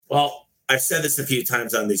Well, I've said this a few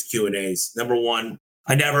times on these Q&As. Number one,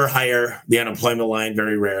 I never hire the unemployment line,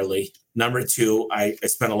 very rarely. Number two, I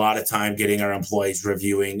spend a lot of time getting our employees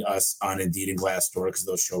reviewing us on Indeed and Glassdoor because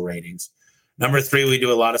those show ratings. Number three, we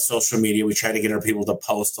do a lot of social media. We try to get our people to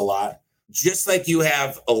post a lot. Just like you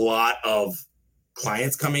have a lot of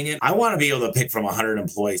clients coming in, I want to be able to pick from 100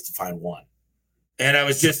 employees to find one. And I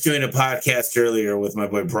was just doing a podcast earlier with my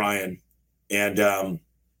boy Brian, and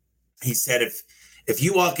he said if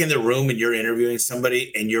you walk in the room and you're interviewing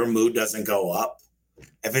somebody and your mood doesn't go up,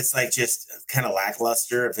 if it's like just kind of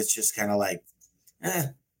lackluster, if it's just kind of like,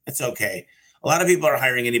 it's okay. A lot of people are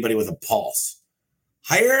hiring anybody with a pulse.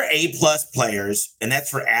 Hire A-plus players, and that's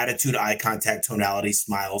for attitude, eye contact, tonality,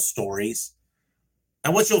 smiles, stories.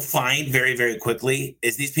 And what you'll find very, very quickly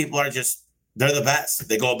is these people are they're the best.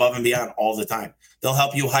 They go above and beyond all the time. They'll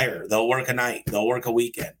help you hire. They'll work a night. They'll work a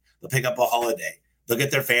weekend. They'll pick up a holiday. They'll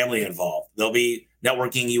get their family involved. They'll be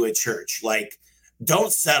networking you at church. Like,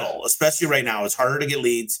 don't settle, especially right now. It's harder to get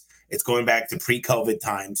leads. It's going back to pre-COVID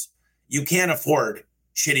times. You can't afford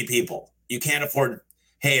shitty people. You can't afford,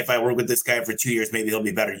 hey, if I work with this guy for 2 years, maybe he'll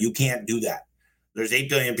be better. You can't do that. There's 8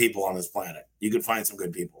 billion people on this planet. You can find some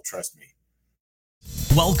good people. Trust me.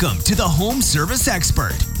 Welcome to the Home Service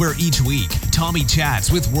Expert, where each week, Tommy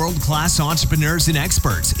chats with world-class entrepreneurs and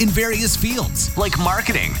experts in various fields like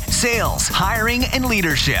marketing, sales, hiring, and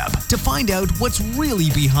leadership to find out what's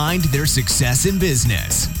really behind their success in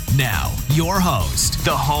business. Now, your host,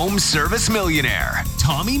 the Home Service Millionaire,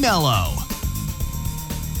 Tommy Mello.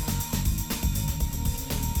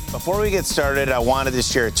 Before we get started, I wanted to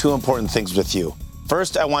share 2 important things with you.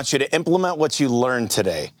 First, I want you to implement what you learned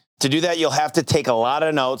today. To do that, you'll have to take a lot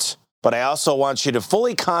of notes, but I also want you to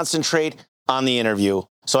fully concentrate on the interview.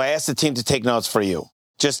 So I asked the team to take notes for you.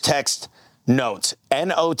 Just text NOTES,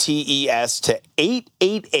 N-O-T-E-S, to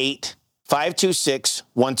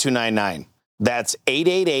 888-526-1299. That's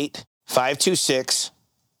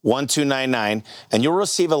 888-526-1299, and you'll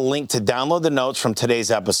receive a link to download the notes from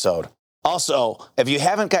today's episode. Also, if you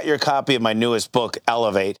haven't got your copy of my newest book,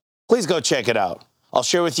 Elevate, please go check it out. I'll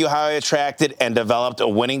share with you how I attracted and developed a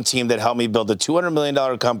winning team that helped me build a $200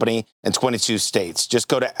 million company in 22 states. Just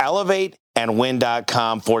go to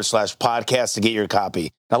elevateandwin.com/podcast to get your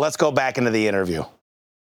copy. Now let's go back into the interview.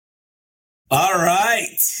 All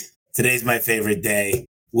right. Today's my favorite day.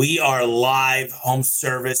 We are live Home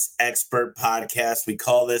Service Expert Podcast. We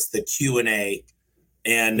call this the Q&A.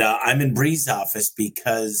 And I'm in Bree's office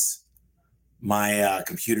because my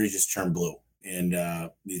computer just turned blue and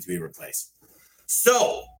needs to be replaced.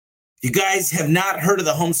 So, you guys have not heard of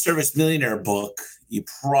the Home Service Millionaire book. You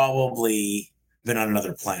probably been on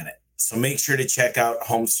another planet. So make sure to check out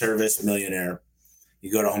Home Service Millionaire.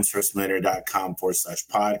 You go to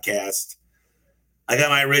homeservicemillionaire.com/podcast. I got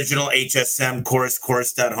my original HSM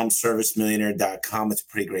course.homeservicemillionaire.com. It's a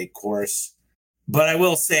pretty great course. But I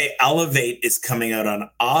will say Elevate is coming out on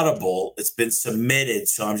Audible. It's been submitted,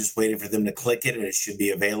 so I'm just waiting for them to click it, and it should be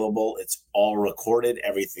available. It's all recorded.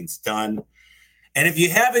 Everything's done. And if you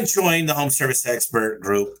haven't joined the Home Service Expert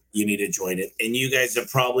group, you need to join it. And you guys have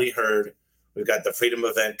probably heard we've got the Freedom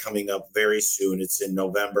event coming up very soon. It's in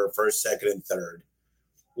November 1st, 2nd, and 3rd.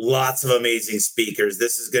 Lots of amazing speakers.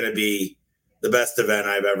 This is going to be the best event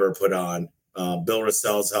I've ever put on. Bill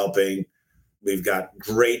Russell's helping. We've got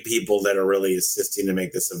great people that are really assisting to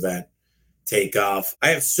make this event take off. I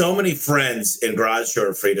have so many friends in Garage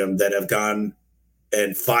Door Freedom that have gone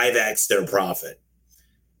and 5X their profit.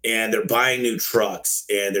 And they're buying new trucks,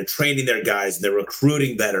 and they're training their guys, and they're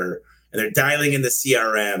recruiting better, and they're dialing in the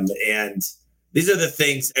CRM. And these are the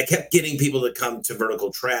things I kept getting people to come to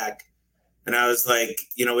Vertical Track. And I was like,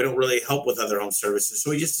 we don't really help with other home services. So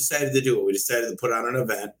we just decided to do it. We decided to put on an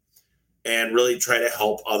event and really try to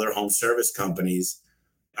help other home service companies.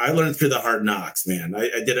 I learned through the hard knocks, man.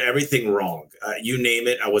 I did everything wrong. You name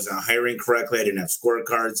it. I wasn't hiring correctly. I didn't have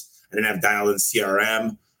scorecards. I didn't have dialed-in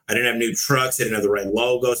CRM. I didn't have new trucks. I didn't have the right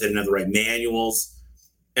logos. I didn't have the right manuals.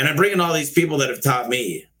 And I'm bringing all these people that have taught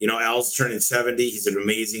me. Al's turning 70. He's an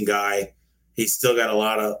amazing guy. He's still got a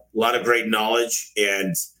lot of great knowledge.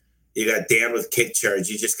 And you got Dan with Kick Charge.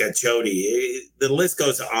 You just got Jody. The list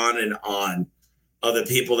goes on and on of the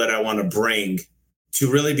people that I want to bring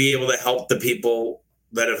to really be able to help the people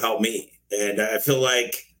that have helped me. And I feel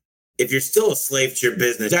like if you're still a slave to your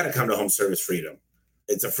business, you got to come to Home Service Freedom.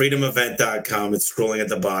 It's a freedomevent.com. It's scrolling at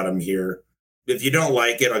the bottom here. If you don't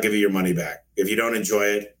like it, I'll give you your money back. If you don't enjoy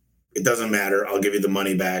it, it doesn't matter. I'll give you the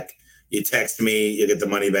money back. You text me, you get the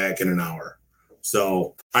money back in an hour.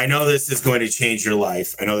 So I know this is going to change your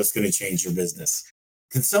life. I know this is going to change your business.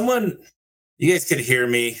 You guys could hear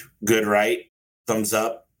me good, right? Thumbs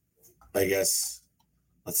up, I guess.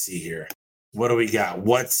 Let's see here. What do we got?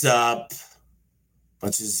 What's up?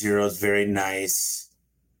 Bunch of zeros. Very nice.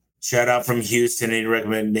 Shout out from Houston. Any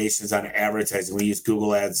recommendations on advertising? We use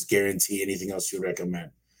Google Ads, guarantee. Anything else you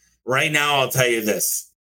recommend? Right now, I'll tell you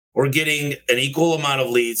this. We're getting an equal amount of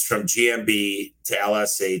leads from GMB to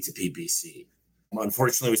LSA to PPC.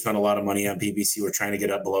 Unfortunately, we spend a lot of money on PPC. We're trying to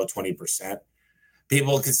get up below 20%.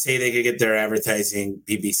 People could say they could get their advertising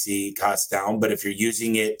PPC costs down, but if you're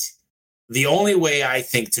using it, the only way I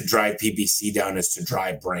think to drive PPC down is to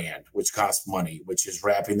drive brand, which costs money, which is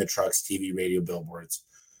wrapping the trucks, TV, radio, billboards.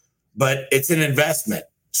 But it's an investment.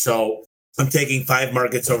 So I'm taking 5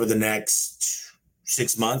 markets over the next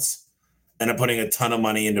 6 months, and I'm putting a ton of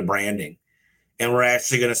money into branding. And we're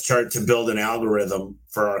actually going to start to build an algorithm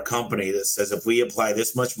for our company that says if we apply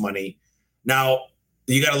this much money, now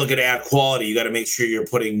you got to look at ad quality. You got to make sure you're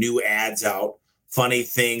putting new ads out, funny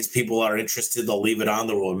things. People are interested. They'll leave it on.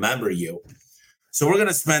 They'll remember you. So we're going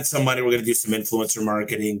to spend some money. We're going to do some influencer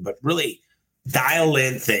marketing, but really dial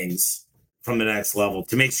in things from the next level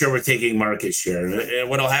to make sure we're taking market share. And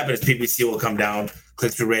what will happen is PPC will come down,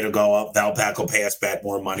 click-through rate will go up, Valpak will pay us back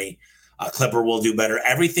more money, Clipper will do better.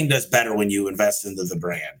 Everything does better when you invest into the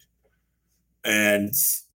brand. And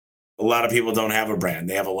a lot of people don't have a brand.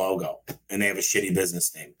 They have a logo, and they have a shitty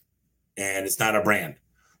business name, and it's not a brand.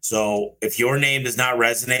 So if your name does not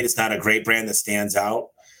resonate, it's not a great brand that stands out.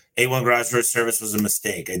 A1 Garage Door Service was a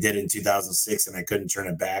mistake. I did it in 2006, and I couldn't turn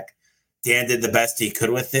it back. Dan did the best he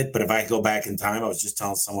could with it, but if I go back in time, I was just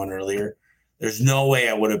telling someone earlier, there's no way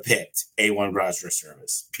I would have picked A1 Garage Door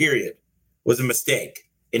Service, period. It was a mistake.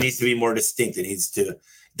 It needs to be more distinct. It needs to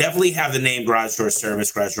definitely have the name Garage Door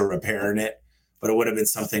Service, Garage Door Repair in it, but it would have been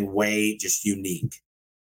something way just unique.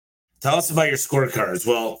 Tell us about your scorecards.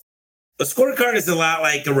 Well, a scorecard is a lot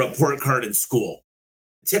like a report card in school.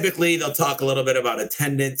 Typically, they'll talk a little bit about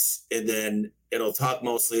attendance, and then it'll talk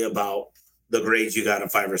mostly about the grades you got in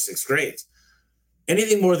 5 or 6 grades.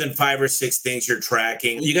 Anything more than 5 or 6 things you're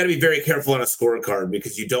tracking, you got to be very careful on a scorecard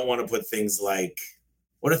because you don't want to put things like,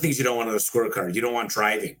 what are things you don't want on a scorecard? You don't want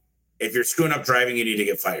driving. If you're screwing up driving, you need to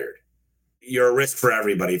get fired. You're a risk for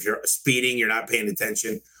everybody. If you're speeding, you're not paying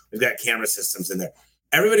attention. We've got camera systems in there.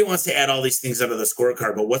 Everybody wants to add all these things under the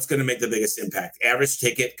scorecard, but what's going to make the biggest impact? Average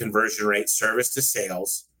ticket, conversion rate, service to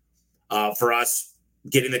sales. For us,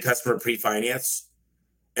 getting the customer pre-finance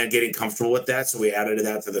and getting comfortable with that. So we added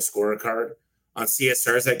that to the scorecard. On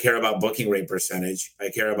CSRs, I care about booking rate percentage. I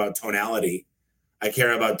care about tonality. I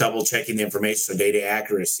care about double checking the information, so data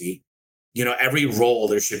accuracy. You know, every role,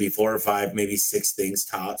 there should be 4 or 5, maybe 6 things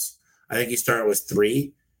tops. I think you start with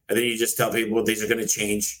 3, and then you just tell people, well, these are going to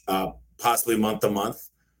change possibly month to month,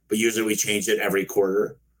 but usually we change it every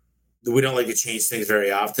quarter. We don't like to change things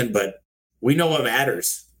very often, but we know what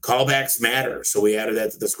matters. Callbacks matter. So we added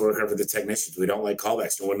that to the scorecard for the technicians. We don't like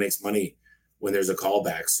callbacks. No one makes money when there's a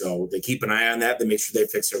callback. So they keep an eye on that. They make sure they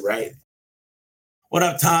fix it right. What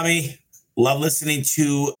up, Tommy? Love listening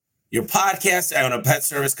to your podcast. I own a pet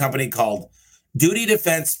service company called Duty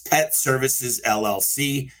Defense Pet Services,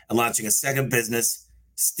 LLC, and launching a second business,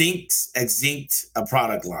 Extinct, a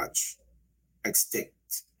product launch. Extinct.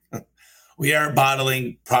 We are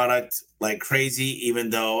bottling product like crazy, even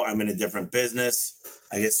though I'm in a different business.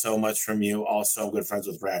 I get so much from you. Also, I'm good friends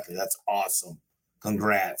with Bradley. That's awesome.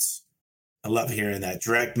 Congrats. I love hearing that.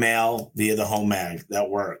 Direct mail via the home mag. That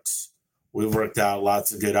works. We've worked out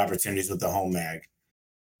lots of good opportunities with the home mag.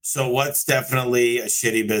 So what's definitely a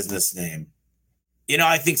shitty business name? You know,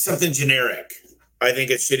 I think something generic. I think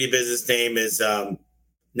a shitty business name is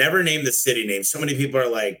never name the city name. So many people are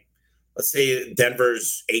like, let's say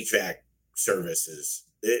Denver's HVAC services.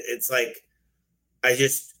 It's like,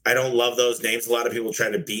 I don't love those names. A lot of people try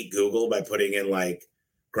to beat Google by putting in like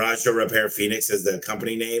Garage Door Repair Phoenix as the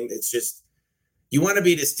company name. It's just, you want to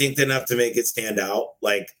be distinct enough to make it stand out.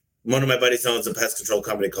 Like one of my buddies owns a pest control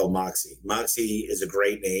company called Moxie. Moxie is a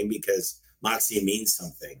great name because Moxie means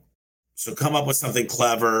something. So come up with something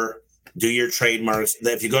clever, do your trademarks.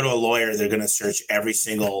 If you go to a lawyer, they're going to search every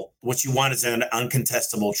single, what you want is an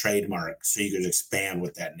uncontestable trademark. So you can expand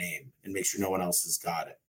with that name and make sure no one else has got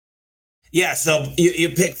it. Yeah, so you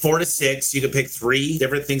pick 4 to 6. You can pick 3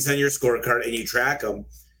 different things on your scorecard and you track them.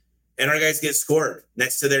 And our guys get scored.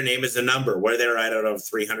 Next to their name is a number where they're at out of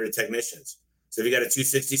 300 technicians. So if you got a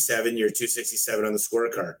 267, you're 267 on the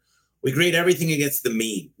scorecard. We grade everything against the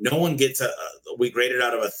mean. No one gets we grade it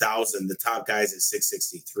out of 1,000. The top guy's at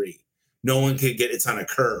 663. No one could get, it's on a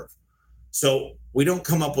curve. So we don't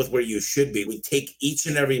come up with where you should be. We take each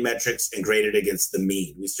and every metrics and grade it against the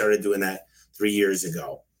mean. We started doing that 3 years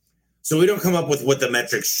ago. So we don't come up with what the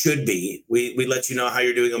metrics should be. We let you know how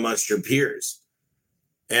you're doing amongst your peers.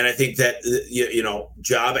 And I think that,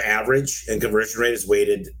 job average and conversion rate is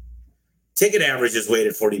weighted. Ticket average is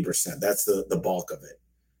weighted 40%. That's the bulk of it.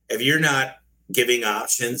 If you're not giving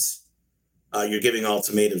options, you're giving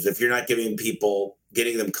ultimatums. If you're not giving people,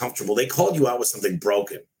 getting them comfortable, they called you out with something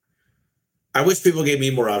broken. I wish people gave me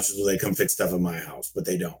more options when they come fix stuff in my house, but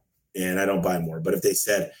they don't. And I don't buy more. But if they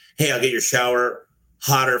said, hey, I'll get your shower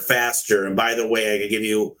hotter, faster. And by the way, I could give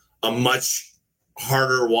you a much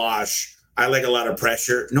harder wash. I like a lot of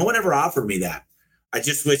pressure. No one ever offered me that. I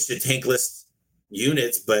just switched to tankless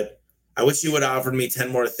units, but I wish he would have offered me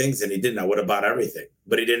 10 more things, and he didn't. I would have bought everything,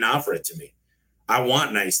 but he didn't offer it to me. I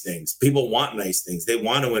want nice things. People want nice things. They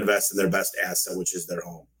want to invest in their best asset, which is their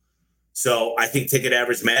home. So I think ticket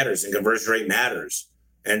average matters and conversion rate matters.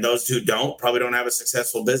 And those who don't probably don't have a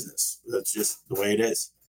successful business. That's just the way it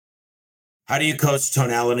is. How do you coach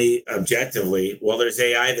tonality objectively? Well, there's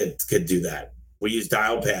AI that could do that. We use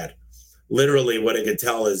Dialpad. Literally what it could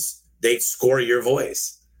tell is they score your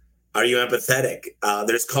voice. Are you empathetic?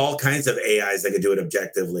 There's all kinds of AIs that can do it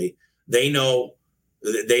objectively. They know,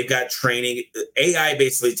 they've got training. AI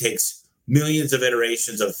basically takes millions of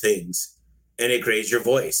iterations of things and it creates your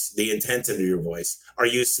voice, the intent of your voice. Are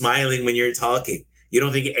you smiling when you're talking? You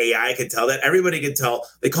don't think AI can tell that? Everybody can tell.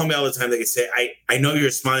 They call me all the time. They can say, I know you're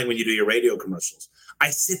smiling when you do your radio commercials.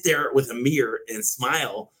 I sit there with a mirror and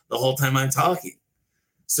smile the whole time I'm talking.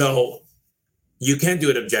 So you can do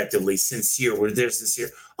it objectively, sincere, where they're sincere.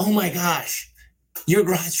 Oh my gosh, your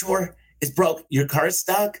garage door is broke. Your car's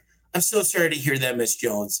stuck? I'm so sorry to hear that, Miss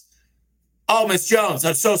Jones. Oh, Miss Jones,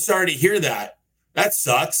 I'm so sorry to hear that. That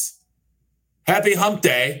sucks. Happy hump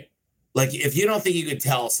day. Like, if you don't think you can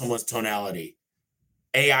tell someone's tonality,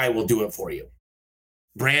 AI will do it for you.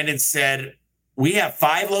 Brandon said, we have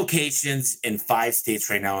 5 locations in 5 states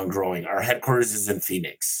right now and growing. Our headquarters is in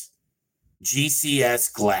Phoenix.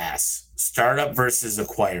 GCS Glass, startup versus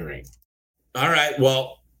acquiring. All right,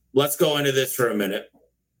 well, let's go into this for a minute.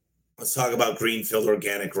 Let's talk about greenfield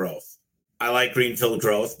organic growth. I like greenfield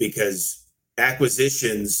growth because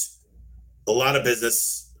acquisitions, a lot of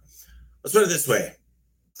business, let's put it this way.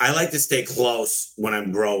 I like to stay close when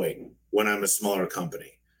I'm growing, when I'm a smaller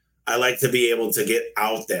company. I like to be able to get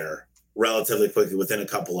out there relatively quickly within a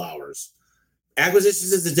couple hours.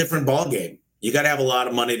 Acquisitions is a different ballgame. You got to have a lot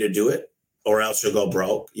of money to do it, or else you'll go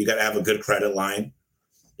broke. You got to have a good credit line.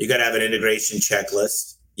 You got to have an integration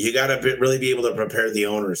checklist. You got to really be able to prepare the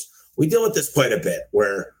owners. We deal with this quite a bit,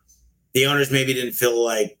 where the owners maybe didn't feel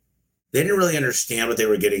like they didn't really understand what they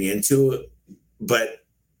were getting into, but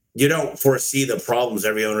you don't foresee the problems.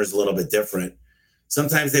 Every owner is a little bit different.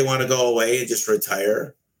 Sometimes they want to go away and just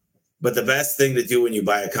retire. But the best thing to do when you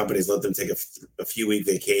buy a company is let them take a few week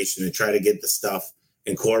vacation and try to get the stuff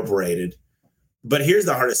incorporated. But here's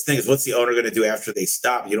the hardest thing is, what's the owner going to do after they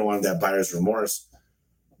stop? You don't want that buyer's remorse.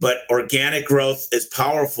 But organic growth is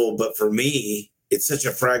powerful. But for me, it's such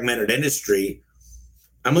a fragmented industry.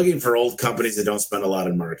 I'm looking for old companies that don't spend a lot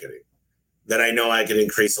in marketing, that I know I could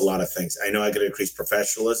increase a lot of things. I know I could increase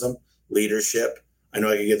professionalism, leadership. I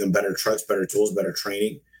know I could give them better trucks, better tools, better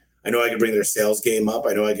training. I know I can bring their sales game up.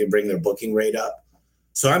 I know I can bring their booking rate up.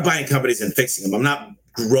 So I'm buying companies and fixing them. I'm not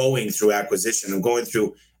growing through acquisition. I'm going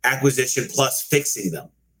through acquisition plus fixing them.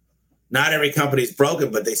 Not every company is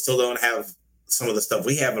broken, but they still don't have some of the stuff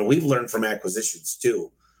we have. And we've learned from acquisitions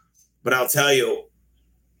too. But I'll tell you,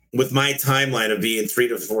 with my timeline of being 3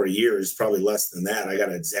 to 4 years, probably less than that. I got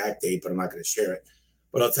an exact date, but I'm not going to share it.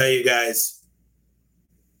 But I'll tell you guys,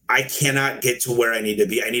 I cannot get to where I need to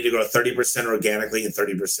be. I need to grow 30% organically and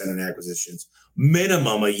 30% in acquisitions,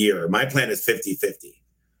 minimum a year. My plan is 50-50.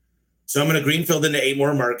 So I'm going to greenfield into 8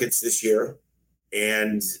 more markets this year.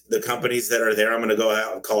 And the companies that are there, I'm going to go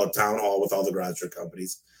out and call a town hall with all the garage door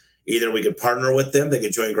companies. Either we could partner with them. They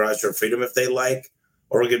could join Garage Door Freedom if they like,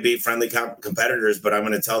 or we could be friendly competitors. But I'm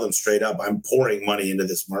going to tell them straight up, I'm pouring money into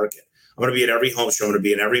this market. I'm going to be at every home show. I'm going to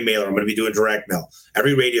be in every mailer. I'm going to be doing direct mail,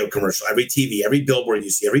 every radio commercial, every TV, every billboard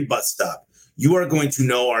you see, every bus stop. You are going to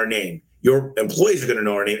know our name. Your employees are going to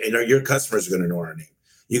know our name, and your customers are going to know our name.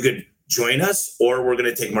 You could join us, or we're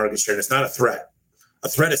going to take market share. And it's not a threat. A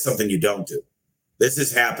threat is something you don't do. This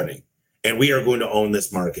is happening, and we are going to own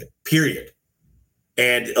this market, period.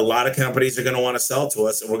 And a lot of companies are going to want to sell to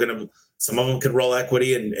us, and we're going to, some of them could roll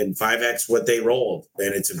equity and 5X what they rolled,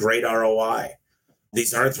 and it's a great ROI.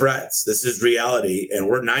 These aren't threats. This is reality, and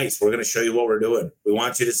we're nice. We're going to show you what we're doing. We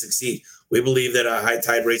want you to succeed. We believe that a high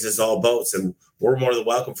tide raises all boats, and we're more than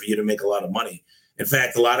welcome for you to make a lot of money. In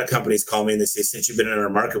fact, a lot of companies call me and they say, since you've been in our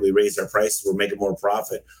market, we raised our prices. We're making more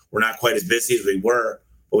profit. We're not quite as busy as we were,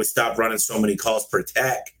 but we stopped running so many calls per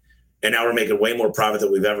tech, And now we're making way more profit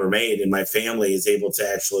than we've ever made. And my family is able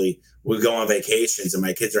to we go on vacations and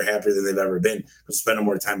my kids are happier than they've ever been. We're spending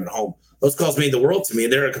more time at home. Those calls mean the world to me.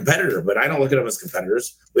 They're a competitor, but I don't look at them as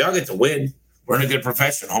competitors. We all get to win. We're in a good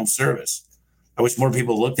profession, home service. I wish more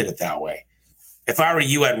people looked at it that way. If I were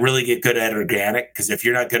you, I'd really get good at organic, because if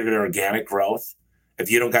you're not good at organic growth, if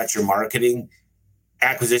you don't got your marketing,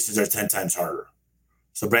 acquisitions are 10 times harder.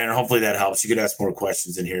 So Brandon, hopefully that helps. You could ask more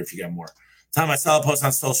questions in here if you got more. Tom, I saw a post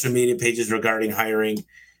on social media pages regarding hiring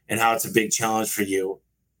and how it's a big challenge for you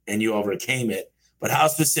and you overcame it. But how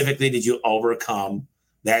specifically did you overcome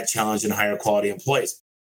that challenge and hire quality employees?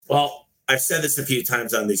 Well, I've said this a few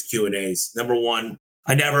times on these Q&As. Number one,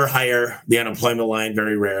 I never hire the unemployment line,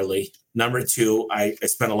 very rarely. Number two, I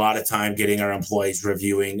spend a lot of time getting our employees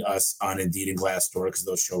reviewing us on Indeed and Glassdoor because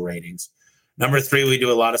those show ratings. Number three, we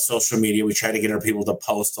do a lot of social media. We try to get our people to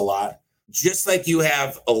post a lot. Just like you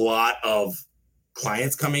have a lot of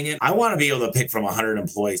clients coming in, I want to be able to pick from 100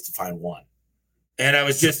 employees to find one. And I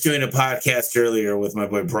was just doing a podcast earlier with my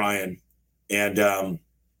boy Brian, and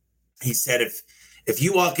he said if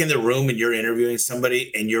you walk in the room and you're interviewing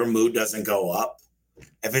somebody and your mood doesn't go up,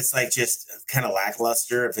 if it's like just kind of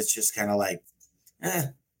lackluster, if it's just kind of like,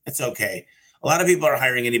 it's okay. A lot of people are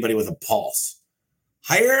hiring anybody with a pulse.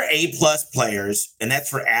 Hire A-plus players, and that's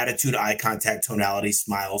for attitude, eye contact, tonality,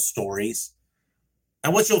 smiles, stories.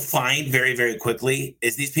 And what you'll find very, very quickly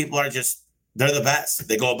is these people are they're the best.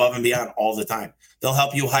 They go above and beyond all the time. They'll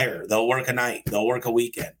help you hire. They'll work a night. They'll work a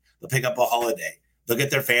weekend. They'll pick up a holiday. They'll get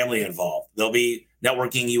their family involved. They'll be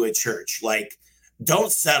networking you at church. Like,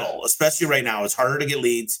 don't settle, especially right now. It's harder to get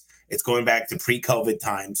leads. It's going back to pre-COVID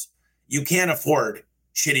times. You can't afford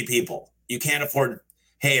shitty people. You can't afford,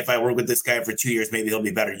 hey, if I work with this guy for 2 years, maybe he'll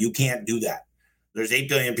be better. You can't do that. There's 8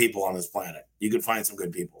 billion people on this planet. You could find some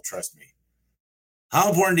good people. Trust me. How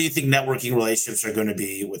important do you think networking relationships are going to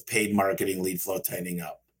be with paid marketing lead flow tightening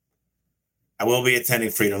up? I will be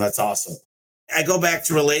attending Freedom. That's awesome. I go back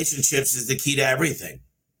to relationships is the key to everything.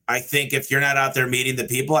 I think if you're not out there meeting the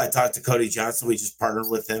people, I talked to Cody Johnson. We just partnered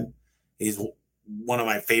with him. He's one of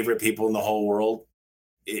my favorite people in the whole world.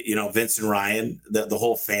 You know, Vince and Ryan, the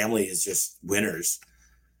whole family is just winners.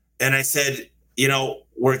 And I said, you know,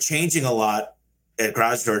 we're changing a lot at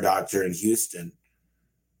Garage Door Doctor in Houston.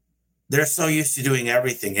 They're so used to doing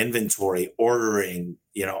everything, inventory, ordering,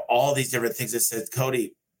 you know, all these different things. I said,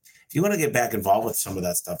 Cody, if you want to get back involved with some of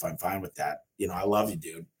that stuff, I'm fine with that. You know, I love you,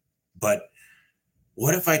 dude. But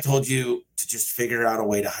what if I told you to just figure out a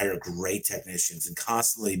way to hire great technicians and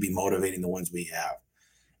constantly be motivating the ones we have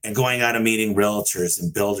and going out and meeting realtors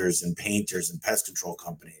and builders and painters and pest control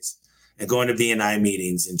companies and going to B&I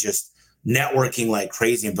meetings and just networking like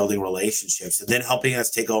crazy and building relationships and then helping us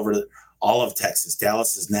take over all of Texas.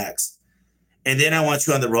 Dallas is next. And then I want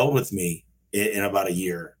you on the road with me in about a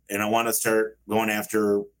year. And I want to start going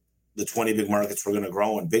after the 20 big markets we're going to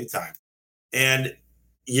grow in big time. And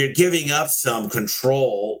you're giving up some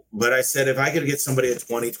control. But I said, if I could get somebody at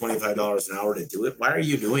 $20, $25 an hour to do it, why are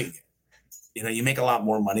you doing it? You know, you make a lot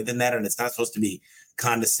more money than that. And it's not supposed to be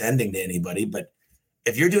condescending to anybody. But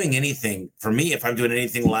if you're doing anything, for me, if I'm doing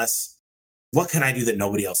anything less, what can I do that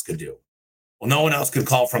nobody else could do? Well, no one else could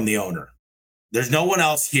call from the owner. There's no one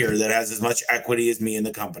else here that has as much equity as me in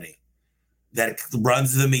the company that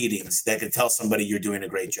runs the meetings that can tell somebody you're doing a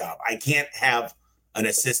great job. I can't have an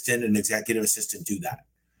assistant, an executive assistant do that.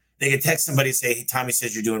 They can text somebody and say, hey, Tommy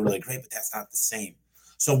says you're doing really great, but that's not the same.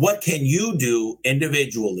 So what can you do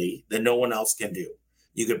individually that no one else can do?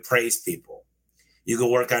 You could praise people. You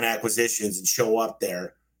could work on acquisitions and show up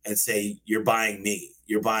there and say, you're buying me,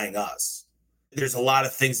 you're buying us. There's a lot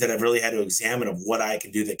of things that I've really had to examine of what I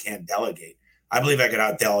can do that can't delegate. I believe I could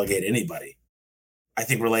out-delegate anybody. I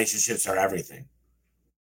think relationships are everything.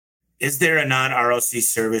 Is there a non-ROC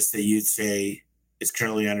service that you'd say is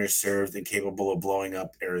currently underserved and capable of blowing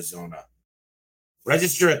up Arizona?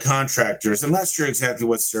 Register a contractors. I'm not sure exactly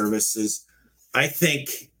what services. I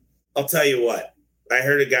think, I'll tell you what. I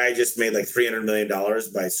heard a guy just made like $300 million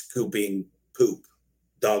by scooping poop,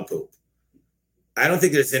 dog poop. I don't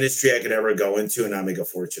think there's industry I could ever go into and not make a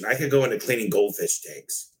fortune. I could go into cleaning goldfish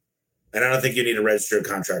tanks. And I don't think you need to register a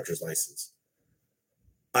contractor's license.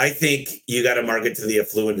 I think you got to market to the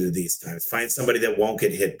affluent of these times. Find somebody that won't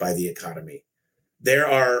get hit by the economy. There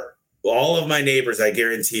are all of my neighbors, I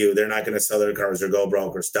guarantee you, they're not going to sell their cars or go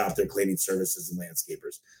broke or stop their cleaning services and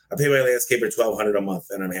landscapers. I pay my landscaper $1,200 a month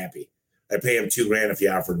and I'm happy. I pay him $2,000 if he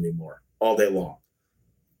offered me more all day long.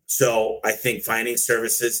 So I think finding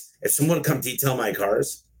services, if someone would come detail my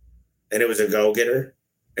cars and it was a go-getter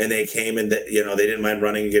and they came and they didn't mind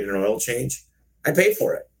running and getting an oil change, I pay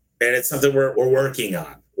for it. And it's something we're working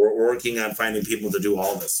on. We're working on finding people to do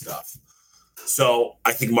all this stuff. So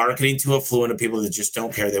I think marketing to affluent of people that just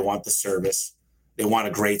don't care. They want the service. They want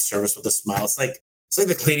a great service with a smile. It's like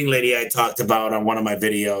the cleaning lady I talked about on one of my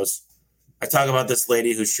videos. I talk about this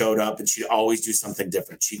lady who showed up and she'd always do something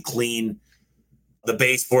different. She'd clean the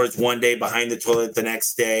baseboards one day, behind the toilet the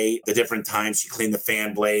next day, the different times. She'd clean the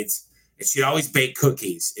fan blades. And she'd always bake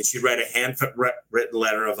cookies. And she'd write a handwritten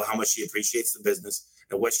letter of how much she appreciates the business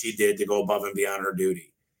and what she did to go above and beyond her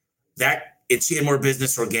duty. And she had more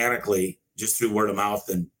business organically just through word of mouth,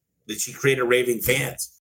 and that she created raving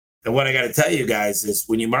fans. And what I got to tell you guys is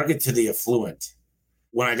when you market to the affluent,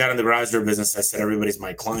 when I got in the garage door business, I said, everybody's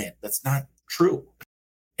my client. That's not true.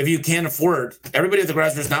 If you can't afford, everybody at the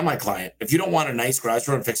garage door is not my client. If you don't want a nice garage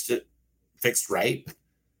door and fixed right,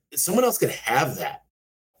 someone else could have that.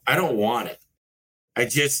 I don't want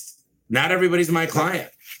it. Not everybody's my client,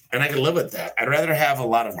 and I can live with that. I'd rather have a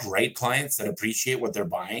lot of great clients that appreciate what they're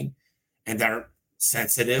buying and aren't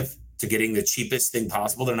sensitive to getting the cheapest thing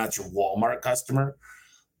possible. They're not your Walmart customer.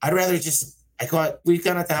 I'd rather we've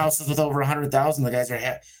gone at the houses with over 100,000. The guys are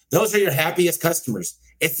happy. Those are your happiest customers.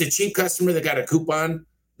 It's the cheap customer that got a coupon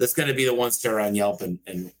that's going to be the 1-star on Yelp and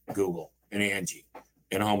Google and Angie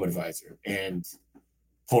and Home Advisor and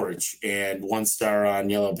Porch and 1-star on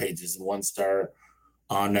Yellow Pages and 1-star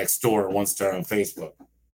on Nextdoor and 1-star on Facebook.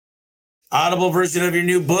 Audible version of your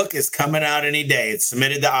new book is coming out any day. It's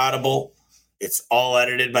submitted to Audible. It's all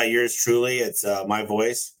edited by yours truly. It's my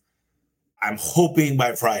voice. I'm hoping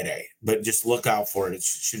by Friday, but just look out for it. It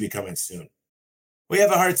should be coming soon. We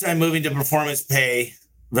have a hard time moving to performance pay,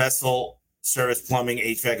 vessel, service, plumbing,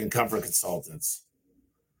 HVAC, and comfort consultants.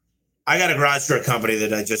 I got a garage door company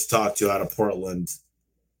that I just talked to out of Portland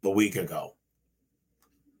a week ago.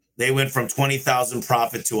 They went from 20,000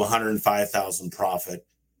 profit to 105,000 profit,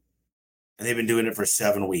 and they've been doing it for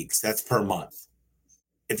 7 weeks. That's per month.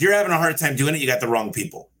 If you're having a hard time doing it, you got the wrong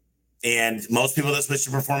people. And most people that switch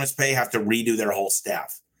to performance pay have to redo their whole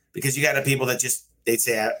staff, because you got people that they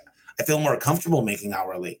say, I feel more comfortable making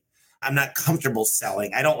hourly. I'm not comfortable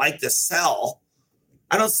selling. I don't like to sell.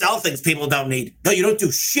 I don't sell things people don't need. No, you don't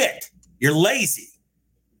do shit. You're lazy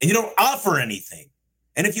and you don't offer anything.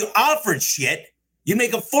 And if you offered shit, you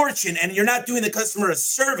make a fortune, and you're not doing the customer a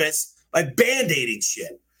service by band-aiding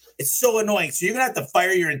shit. It's so annoying. So you're going to have to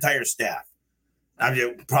fire your entire staff.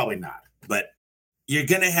 Probably not, but you're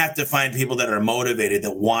going to have to find people that are motivated,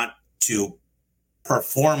 that want to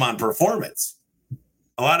perform on performance.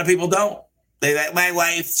 A lot of people don't. They like, my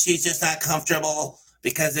wife, she's just not comfortable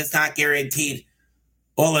because it's not guaranteed.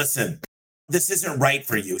 Well, listen, this isn't right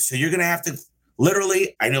for you. So you're going to have to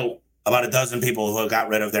literally, I know about a dozen people who have got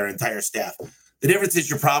rid of their entire staff. The difference is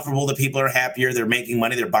you're profitable. The people are happier. They're making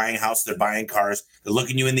money. They're buying houses. They're buying cars. They're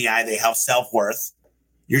looking you in the eye. They have self-worth.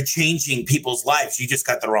 You're changing people's lives. You just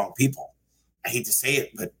got the wrong people. I hate to say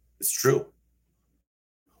it, but it's true.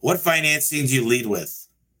 What financing do you lead with?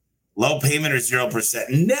 Low payment or 0%?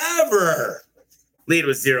 Never lead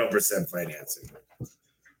with 0% financing.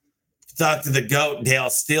 Talk to the GOAT, Dale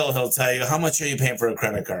Steele. He'll tell you, how much are you paying for a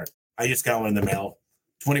credit card? I just got one in the mail.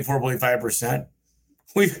 24.5%.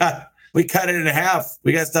 We cut it in half.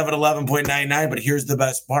 We got stuff at 11.99, but here's the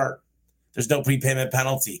best part. There's no prepayment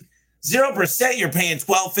penalty. 0%, you're paying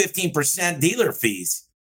 12, 15% dealer fees.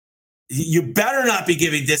 You better not be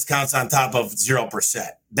giving discounts on top of 0%.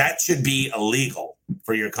 That should be illegal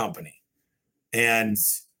for your company. And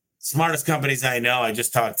smartest companies I know, I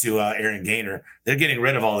just talked to Aaron Gaynor, they're getting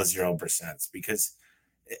rid of all the 0% because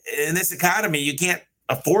in this economy, you can't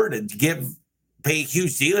afford to pay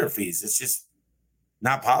huge dealer fees. It's just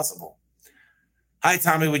not possible. Hi,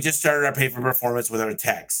 Tommy. We just started our pay for performance with our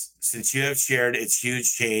techs. Since you have shared, it's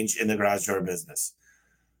huge change in the garage door business.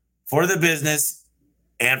 For the business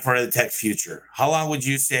and for the tech future, how long would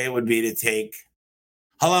you say it would be to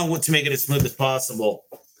make it as smooth as possible?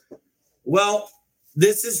 Well,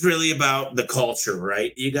 this is really about the culture,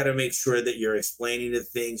 right? You got to make sure that you're explaining the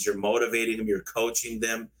things, you're motivating them, you're coaching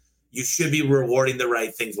them. You should be rewarding the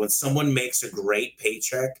right things. When someone makes a great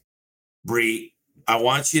paycheck, Bree, I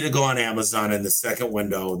want you to go on Amazon in the second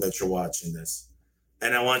window that you're watching this.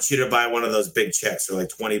 And I want you to buy one of those big checks for like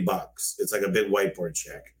 $20. It's like a big whiteboard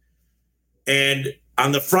check. And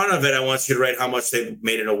on the front of it, I want you to write how much they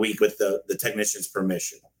made in a week with the technician's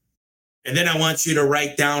permission. And then I want you to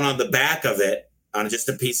write down on the back of it, on just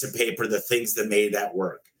a piece of paper, the things that made that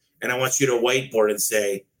work. And I want you to whiteboard and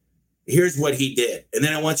say, here's what he did. And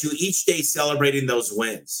then I want you each day celebrating those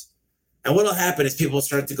wins. And what will happen is people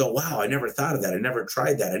start to go, wow, I never thought of that. I never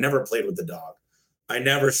tried that. I never played with the dog. I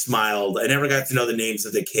never smiled. I never got to know the names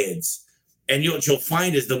of the kids. And what you'll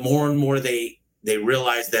find is the more and more they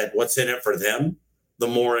realize that what's in it for them, the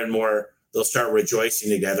more and more they'll start rejoicing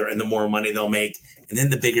together and the more money they'll make. And then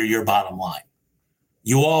the bigger your bottom line.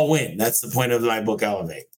 You all win. That's the point of my book,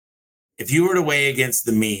 Elevate. If you were to weigh against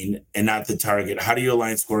the mean and not the target, how do you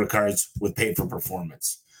align scorecards with pay for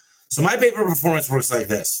performance? So my pay for performance works like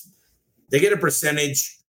this. They get a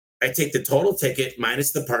percentage. I take the total ticket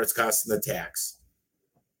minus the parts cost and the tax.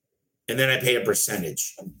 And then I pay a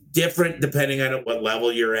percentage. Different depending on what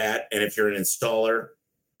level you're at. And if you're an installer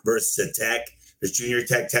versus a tech, there's junior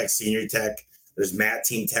tech, senior tech. There's MAT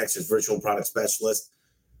team techs, there's virtual product specialist.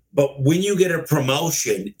 But when you get a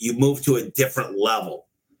promotion, you move to a different level.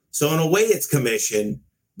 So in a way, it's commission.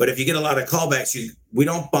 But if you get a lot of callbacks, we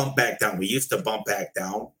don't bump back down. We used to bump back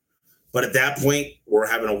down. But at that point, we're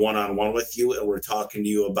having a one-on-one with you and we're talking to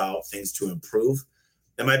you about things to improve.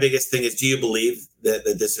 And my biggest thing is, do you believe that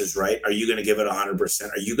this is right? Are you going to give it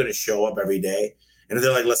 100%? Are you going to show up every day? And if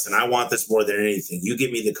they're like, listen, I want this more than anything. You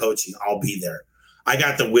give me the coaching, I'll be there. I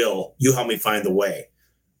got the will. You help me find the way.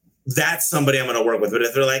 That's somebody I'm going to work with. But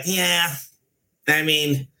if they're like, yeah, I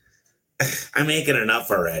mean, I'm making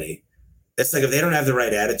enough already. It's like if they don't have the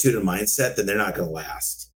right attitude and mindset, then they're not going to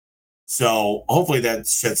last. So hopefully that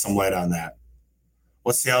sheds some light on that.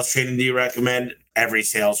 What sales training do you recommend? Every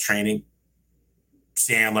sales training.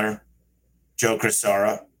 Sandler, Joe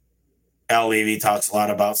Crisara, Al Levy talks a lot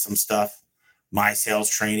about some stuff. My sales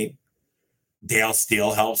training. Dale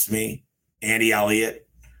Steele helps me. Andy Elliott,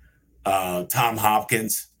 Tom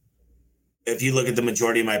Hopkins. If you look at the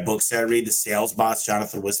majority of my books that I read, the sales boss,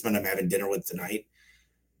 Jonathan Wisman, I'm having dinner with tonight.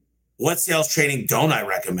 What sales training don't I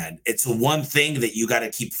recommend? It's the one thing that you got to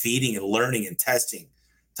keep feeding and learning and testing.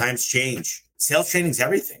 Times change. Sales training is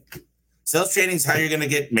everything. Sales training is how you're going to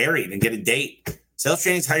get married and get a date. Sales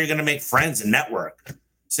training is how you're going to make friends and network.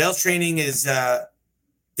 Sales training is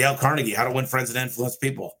Dale Carnegie, how to win friends and influence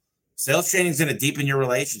people. Sales training is going to deepen your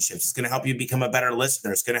relationships. It's going to help you become a better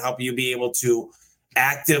listener. It's going to help you be able to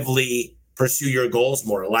actively pursue your goals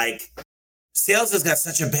more. Like, sales has got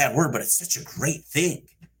such a bad word, but it's such a great thing.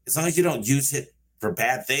 As long as you don't use it for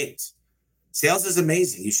bad things. Sales is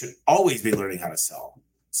amazing. You should always be learning how to sell.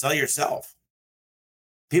 Sell yourself.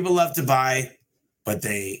 People love to buy, but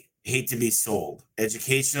they hate to be sold.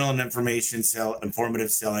 Educational and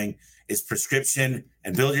informative selling is prescription,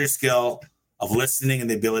 and build your skill of listening and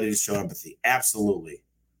the ability to show empathy. Absolutely.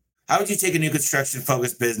 How would you take a new construction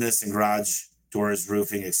focused business and garage doors,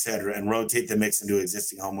 roofing, etc., and rotate the mix into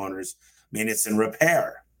existing homeowners, maintenance and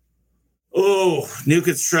repair? Oh, new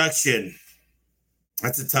construction.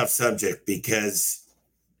 That's a tough subject because,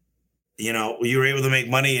 you were able to make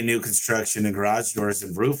money in new construction and garage doors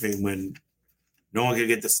and roofing when no one could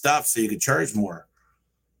get the stuff, so you could charge more.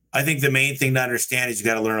 I think the main thing to understand is you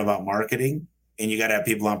got to learn about marketing and you got to have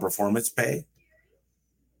people on performance pay.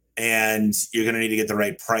 And you're going to need to get the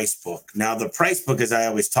right price book. Now, the price book, as I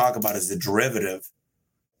always talk about, is the derivative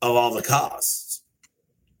of all the costs.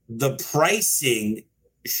 The pricing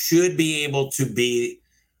should be able to be,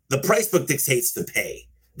 the price book dictates the pay.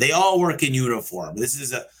 They all work in uniform. This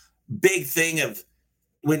is a big thing of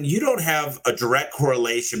when you don't have a direct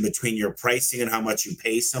correlation between your pricing and how much you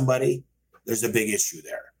pay somebody, there's a big issue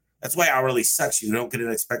there. That's why hourly sucks. You don't get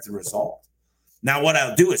an expected result. Now, what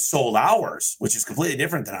I'll do is sold hours, which is completely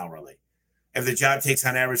different than hourly. If the job takes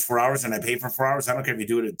on average 4 hours and I pay for 4 hours, I don't care if you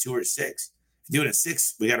do it in 2 or 6. If you do it in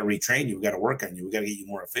 6, we got to retrain you. We got to work on you. We got to get you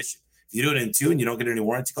more efficient. If you do it in 2 and you don't get any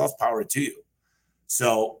warranty calls, power to you.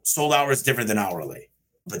 So sold hours is different than hourly.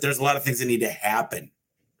 But there's a lot of things that need to happen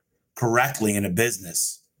correctly in a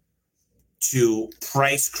business to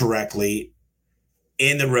price correctly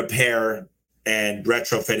in the repair and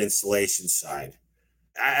retrofit installation side.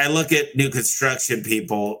 I look at new construction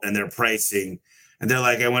people and their pricing, and they're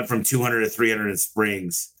like, I went from 200 to 300 in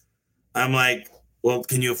Springs. I'm like, well,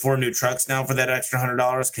 can you afford new trucks now for that extra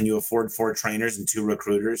 $100? Can you afford 4 trainers and 2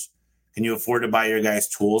 recruiters? Can you afford to buy your guys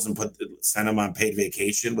tools and send them on paid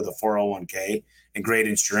vacation with a 401k and great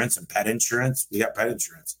insurance and pet insurance? We got pet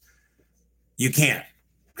insurance. You can't,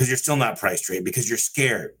 because you're still not priced right, because you're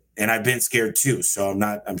scared. And I've been scared too. So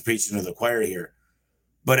I'm preaching to the choir here.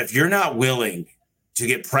 But if you're not willing to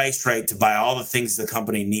get priced right, to buy all the things the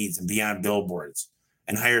company needs and be on billboards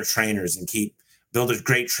and hire trainers and build a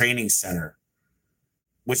great training center,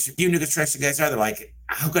 which you new construction guys are, they're like,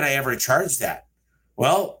 how could I ever charge that?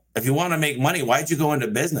 Well, if you want to make money, why'd you go into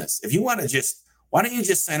business? If you want to why don't you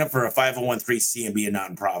just sign up for a 501(c) and be a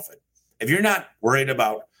nonprofit? If you're not worried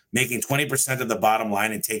about making 20% of the bottom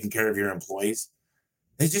line and taking care of your employees,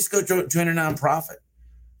 then just go join a nonprofit.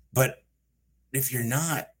 But if you're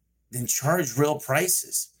not, then charge real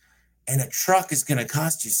prices. And a truck is going to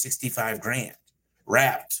cost you $65,000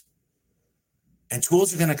 wrapped. And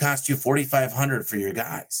tools are going to cost you $4,500 for your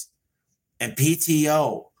guys. And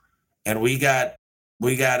PTO. And we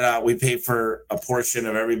pay for a portion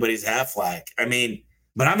of everybody's half flag. I mean,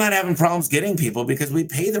 but I'm not having problems getting people because we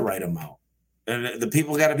pay the right amount. And the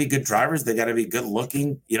people got to be good drivers. They got to be good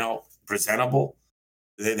looking, presentable.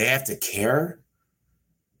 They have to care.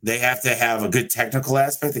 They have to have a good technical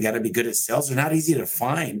aspect. They got to be good at sales. They're not easy to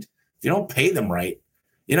find. If you don't pay them right.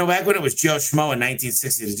 Back when it was Joe Schmo in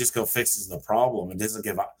 1960 to just go fixes the problem and doesn't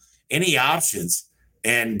give any options.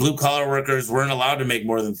 And blue collar workers weren't allowed to make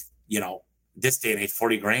more than, this day and age,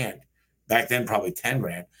 40 grand. Back then, probably 10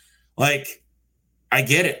 grand. Like, I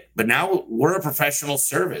get it. But now we're a professional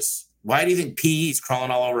service. Why do you think PE is crawling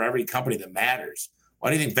all over every company that matters? Why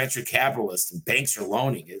do you think venture capitalists and banks are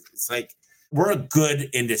loaning? It's like, we're a good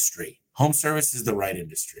industry. Home service is the right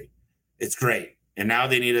industry. It's great. And now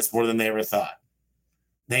they need us more than they ever thought.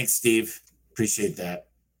 Thanks, Steve. Appreciate that.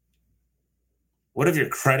 What if your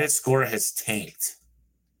credit score has tanked?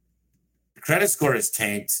 Your credit score has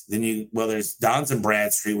tanked. Then there's Dons and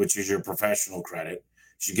Bradstreet, which is your professional credit.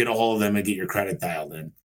 You should get a hold of them and get your credit dialed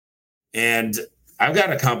in. And I've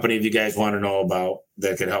got a company, if you guys want to know about,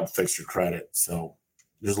 that could help fix your credit. So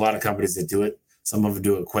there's a lot of companies that do it. Some of them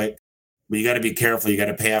do it quick. But you got to be careful. You got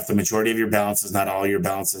to pay off the majority of your balances, not all your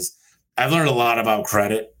balances. I've learned a lot about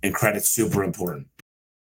credit, and credit's super important.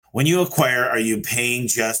 When you acquire, are you paying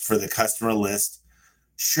just for the customer list?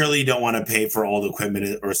 Surely you don't want to pay for old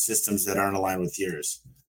equipment or systems that aren't aligned with yours.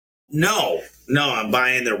 No, I'm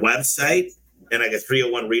buying their website, and I get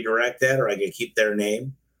 301 redirect that, or I can keep their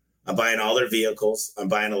name. I'm buying all their vehicles. I'm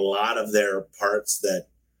buying a lot of their parts that,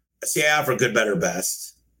 I offer good, better,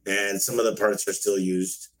 best, and some of the parts are still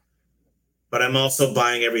used. But I'm also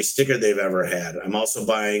buying every sticker they've ever had. I'm also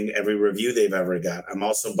buying every review they've ever got. I'm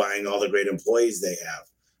also buying all the great employees they have.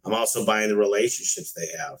 I'm also buying the relationships they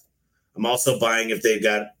have. I'm also buying if they've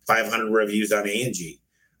got 500 reviews on Angie.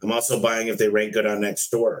 I'm also buying if they rank good on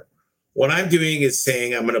Nextdoor. What I'm doing is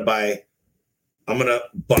saying I'm going to buy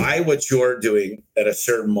what you're doing at a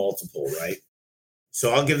certain multiple, right?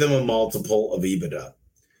 So I'll give them a multiple of EBITDA.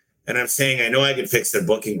 And I'm saying I know I can fix their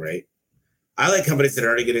booking rate. I like companies that are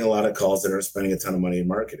already getting a lot of calls that are spending a ton of money in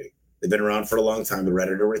marketing. They've been around for a long time. They're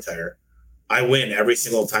ready to retire. I win every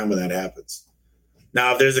single time when that happens.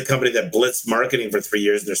 Now, if there's a company that blitzed marketing for 3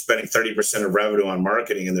 years and they're spending 30% of revenue on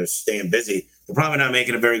marketing and they're staying busy, they're probably not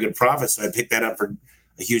making a very good profit. So I pick that up for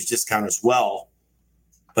a huge discount as well.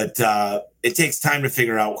 But it takes time to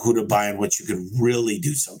figure out who to buy and what you could really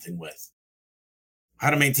do something with. How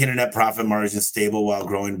to maintain a net profit margin stable while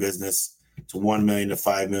growing business to 1 million to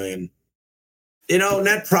 5 million.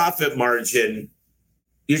 Net profit margin,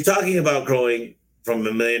 you're talking about growing from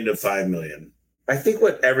 1 million to 5 million. I think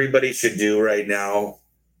what everybody should do right now,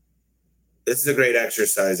 this is a great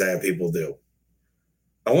exercise I have people do.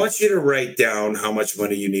 I want you to write down how much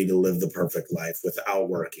money you need to live the perfect life without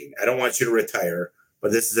working. I don't want you to retire,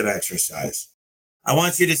 but this is an exercise. I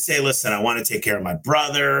want you to say, listen, I want to take care of my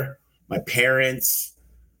brother, my parents.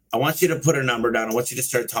 I want you to put a number down. I want you to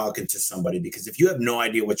start talking to somebody, because if you have no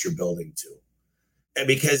idea what you're building to, and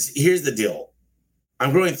because here's the deal,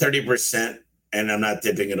 I'm growing 30% and I'm not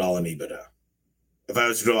dipping it all in EBITDA. If I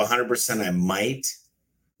was to grow 100%, I might,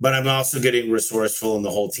 but I'm also getting resourceful and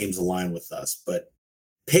the whole team's aligned with us. But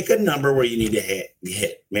pick a number where you need to hit.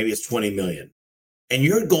 Maybe it's 20 million. And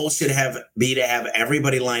your goal should be to have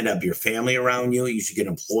everybody lined up, your family around you. You should get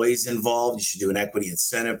employees involved. You should do an equity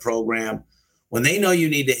incentive program. When they know you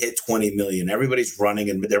need to hit 20 million, everybody's running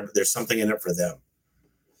and there's something in it for them.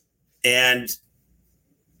 And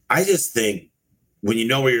I just think when you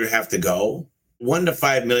know where you have to go, 1 to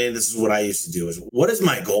 5 million, this is what I used to do, is what is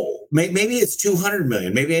my goal? Maybe it's 200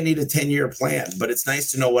 million. Maybe I need a 10-year plan, but it's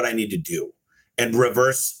nice to know what I need to do and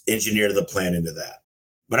reverse engineer the plan into that.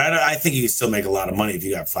 But I think you can still make a lot of money if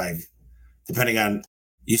you got 5, depending on,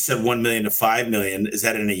 you said 1 million to 5 million. Is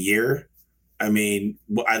that in a year? I mean,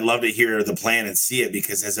 I'd love to hear the plan and see it,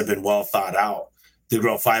 because has it been well thought out to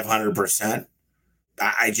grow 500%?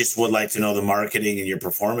 I just would like to know the marketing and your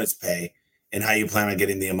performance pay and how you plan on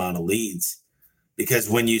getting the amount of leads. Because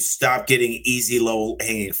when you stop getting easy,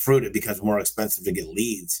 low-hanging fruit, it becomes more expensive to get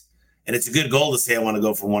leads. And it's a good goal to say, I want to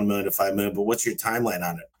go from 1 million to 5 million, but what's your timeline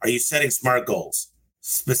on it? Are you setting SMART goals?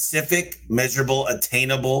 Specific, measurable,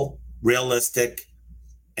 attainable, realistic,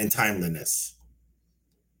 and timeliness.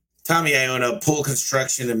 Tommy, I own a pool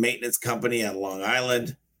construction and maintenance company on Long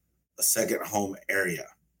Island, a second home area.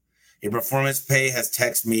 Your performance pay has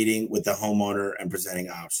text meeting with the homeowner and presenting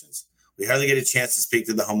options. We hardly get a chance to speak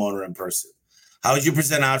to the homeowner in person. How would you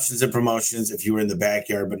present options and promotions if you were in the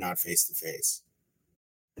backyard but not face-to-face?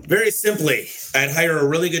 Very simply, I'd hire a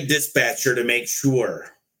really good dispatcher to make sure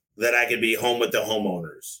that I could be home with the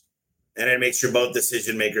homeowners. And I'd make sure both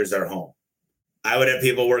decision makers are home. I would have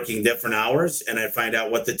people working different hours, and I'd find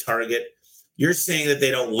out what the target. You're saying that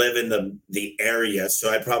they don't live in the area,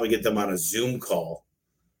 so I'd probably get them on a Zoom call.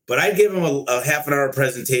 But I'd give them a half an hour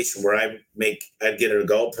presentation where I'd get a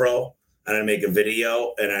GoPro and I'd make a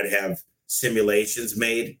video and I'd have simulations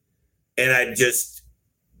made, and I'd just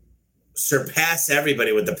surpass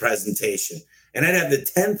everybody with the presentation. And I'd have the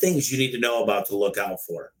 10 things you need to know about to look out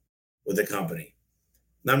for with the company.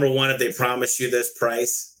 Number one, if they promise you this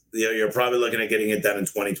price, you're probably looking at getting it done in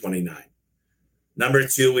 2029. Number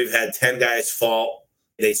two, we've had 10 guys fall.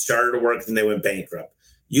 They started to work and they went bankrupt.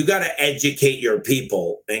 You got to educate your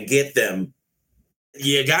people and get them.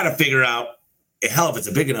 You got to figure out, hell, if it's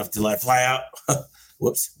big enough till I fly out,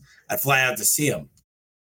 I fly out to see them.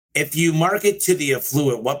 If you market to the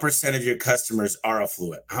affluent, what percent of your customers are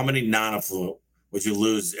affluent? How many non-affluent would you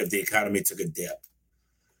lose if the economy took a dip?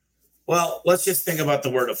 Well, let's just think about the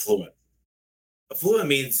word affluent. Affluent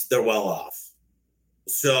means they're well off.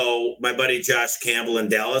 So my buddy Josh Campbell in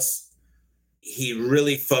Dallas, he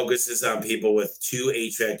really focuses on people with 2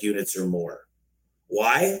 HVAC units or more.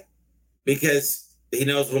 Why? Because he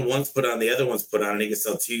knows when one's put on, the other one's put on, and he can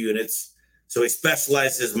sell 2 units. So he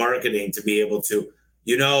specializes marketing to be able to,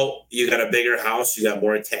 you got a bigger house, you got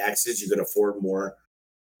more taxes, you can afford more.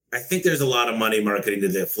 I think there's a lot of money marketing to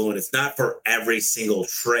the affluent. It's not for every single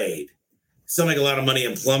trade. Some make a lot of money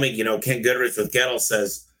in plumbing. Ken Goodrich with Gettle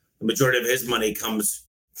says the majority of his money comes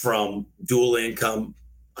from dual income,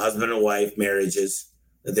 husband and wife marriages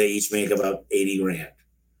that they each make about 80 grand.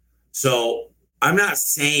 So I'm not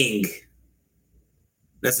saying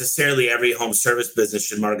necessarily every home service business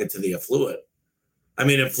should market to the affluent. I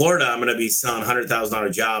mean, in Florida, I'm going to be selling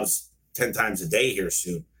 $100,000 jobs 10 times a day here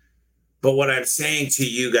soon. But what I'm saying to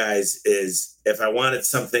you guys is if I wanted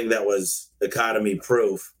something that was economy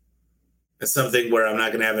proof and something where I'm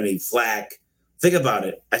not going to have any flack, think about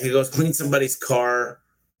it. I could go clean somebody's car.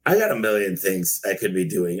 I got a million things I could be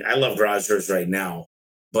doing. I love garage doors right now,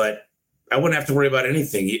 but I wouldn't have to worry about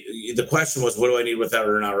anything. The question was, what do I need without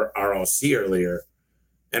an ROC earlier?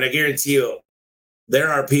 And I guarantee you, there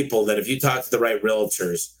are people that if you talk to the right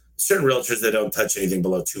realtors, certain realtors that don't touch anything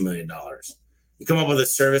below $2 million, you come up with a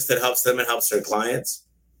service that helps them and helps their clients,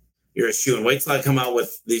 you're a shoo-in. Wait till I come out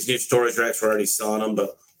with these new storage racks. We're already selling them,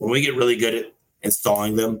 but when we get really good at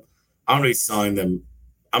installing them, I'm going to be selling them.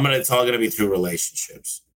 It's all going to be through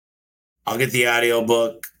relationships. I'll get the audio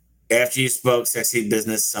book. After you spoke Sexy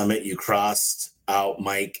Business Summit, you crossed out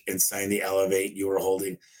Mike and signed the Elevate you were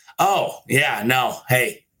holding. Oh, yeah, no.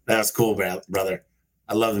 Hey, that was cool, brother.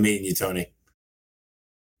 I love meeting you, Tony.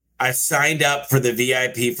 I signed up for the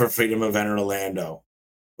VIP for Freedom event in Orlando.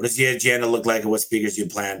 What does the agenda look like and what speakers you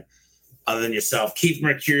plan other than yourself? Keith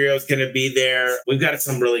Mercurio is going to be there. We've got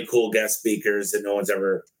some really cool guest speakers that no one's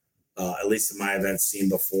ever, at least in my event, seen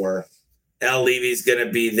before. Al Levy's going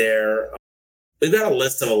to be there. We've got a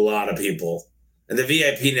list of a lot of people. And the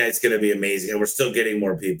VIP night's going to be amazing. And we're still getting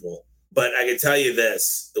more people. But I can tell you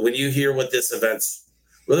this, when you hear what this event's,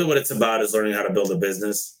 really what it's about is learning how to build a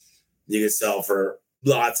business you can sell for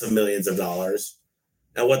lots of millions of dollars.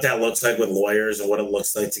 And what that looks like with lawyers and what it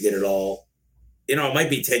looks like to get it all, it might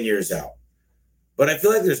be 10 years out. But I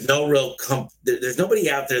feel like there's no real, there's nobody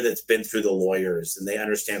out there that's been through the lawyers and they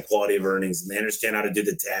understand quality of earnings and they understand how to do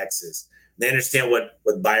the taxes. They understand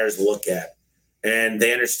what buyers look at and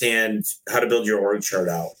they understand how to build your org chart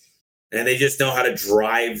out. And they just know how to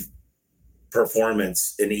drive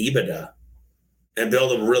performance in EBITDA and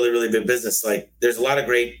build a really, really big business. Like there's a lot of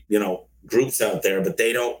great, groups out there, but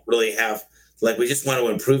they don't really have, we just want to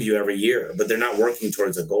improve you every year, but they're not working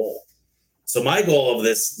towards a goal. So my goal of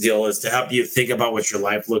this deal is to help you think about what your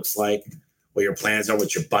life looks like, what your plans are,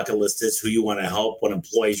 what your bucket list is, who you want to help, what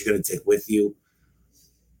employees you're going to take with you.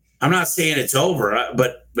 I'm not saying it's over,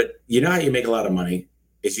 but you know how you make a lot of money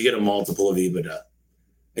is you get a multiple of EBITDA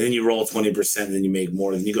and then you roll 20% and then you make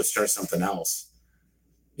more and you go start something else.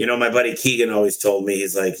 My buddy Keegan always told me,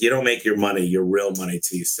 he's like, you don't make your real money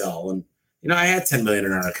till you sell. And, I had 10 million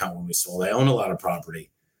in our account when we sold. I own a lot of property.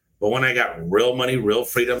 But when I got real money, real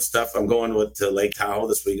freedom stuff, I'm going to Lake Tahoe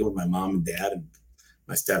this weekend with my mom and dad and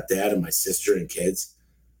my stepdad and my sister and kids.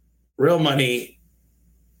 Real money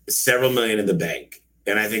is several million in the bank.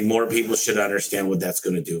 And I think more people should understand what that's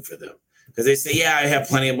going to do for them. Because they say, yeah, I have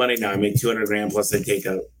plenty of money now. I make 200 grand plus I take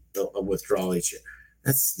a withdrawal each year.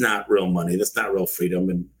 That's not real money. That's not real freedom.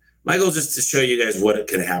 And my goal is just to show you guys what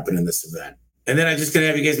can happen in this event. And then I'm just going to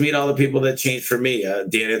have you guys meet all the people that changed for me.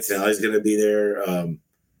 Dan Antonelli is going to be there.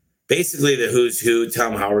 basically the who's who.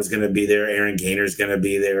 Tom Howard's going to be there. Aaron Gaynor's going to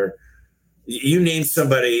be there. You name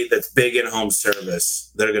somebody that's big in home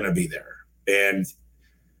service, they're going to be there. And,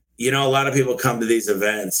 a lot of people come to these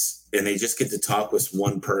events and they just get to talk with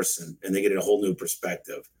one person and they get a whole new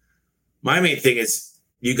perspective. My main thing is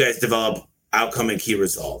you guys develop outcome and key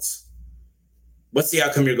results. What's the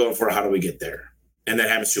outcome you're going for? How do we get there? And that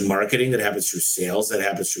happens through marketing, that happens through sales, that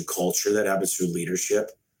happens through culture, that happens through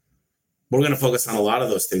leadership. We're going to focus on a lot of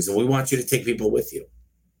those things. And we want you to take people with you.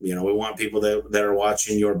 We want people that are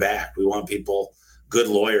watching your back. We want people, good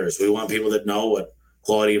lawyers. We want people that know what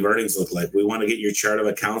quality of earnings look like. We want to get your chart of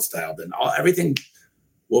accounts dialed in. Everything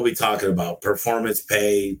we'll be talking about, performance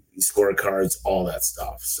pay, scorecards, all that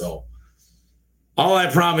stuff. So all I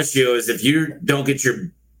promise you is if you don't get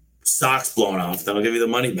your socks blown off, then I'll give you the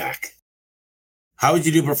money back. How would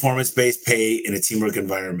you do performance-based pay in a teamwork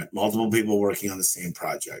environment? Multiple people working on the same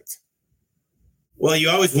project. Well, you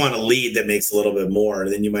always want a lead that makes a little bit more.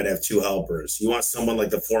 Then you might have two helpers. You want someone like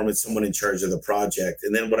the foreman, someone in charge of the project.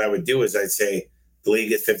 And then what I would do is I'd say the lead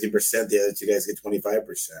gets 50%, the other two guys get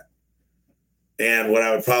 25%. And what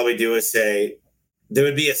I would probably do is say there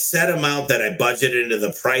would be a set amount that I budgeted into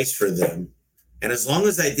the price for them. And as long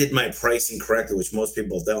as I did my pricing correctly, which most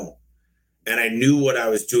people don't, and I knew what I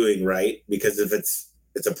was doing right, because if it's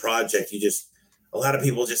a project, a lot of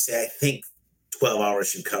people just say, I think 12 hours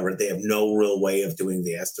should cover it. They have no real way of doing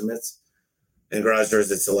the estimates. And garage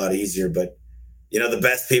doors, it's a lot easier. But, the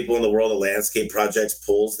best people in the world of landscape projects,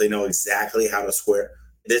 pools, they know exactly how to square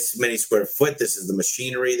this many square foot. This is the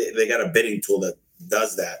machinery. They got a bidding tool that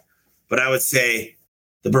does that. But I would say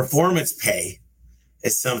the performance pay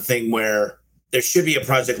is something where there should be a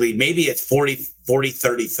project lead. Maybe it's 40, 30,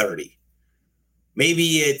 30.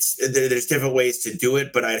 Maybe there's different ways to do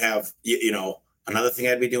it, but I'd have, another thing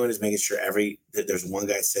I'd be doing is making sure there's one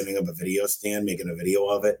guy setting up a video stand, making a video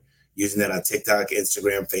of it, using that on TikTok,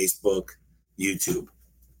 Instagram, Facebook, YouTube.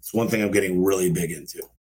 It's one thing I'm getting really big into.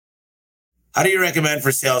 How do you recommend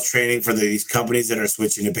for sales training for these companies that are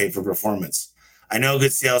switching to pay for performance? I know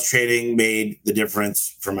good sales training made the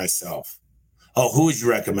difference for myself. Oh, who would you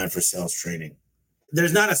recommend for sales training?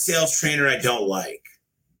 There's not a sales trainer I don't like.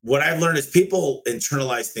 What I've learned is people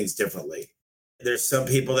internalize things differently. There's some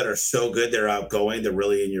people that are so good, they're outgoing, they're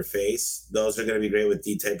really in your face. Those are going to be great with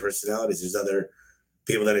D-type personalities. There's other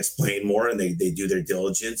people that explain more and they do their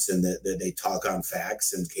diligence and they talk on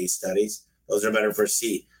facts and case studies. Those are better for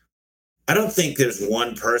C. I don't think there's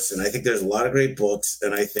one person. I think there's a lot of great books.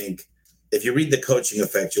 And I think if you read The Coaching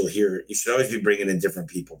Effect, you'll hear you should always be bringing in different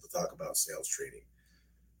people to talk about sales training.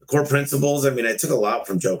 The core principles, I took a lot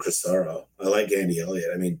from Joe Crisaro. I like Andy Elliott.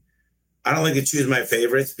 I don't like to choose my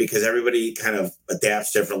favorites because everybody kind of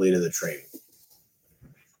adapts differently to the training.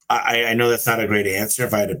 I know that's not a great answer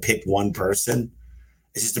if I had to pick one person.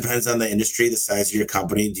 It just depends on the industry, the size of your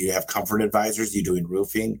company. Do you have comfort advisors? Are you doing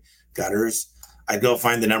roofing, gutters? I'd go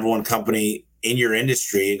find the number one company in your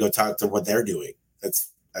industry and go talk to what they're doing.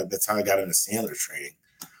 That's how I got into Sandler training.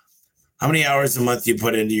 How many hours a month do you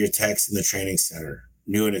put into your techs in the training center?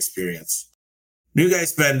 New and experience. New guys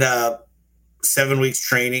spend 7 weeks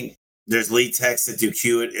training. There's lead techs that do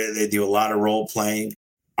they do a lot of role playing.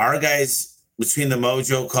 Our guys, between the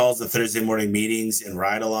Mojo calls, the Thursday morning meetings, and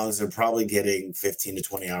ride-alongs, they're probably getting 15 to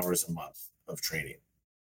 20 hours a month of training.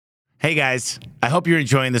 Hey guys, I hope you're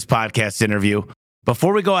enjoying this podcast interview.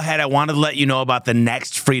 Before we go ahead, I wanted to let you know about the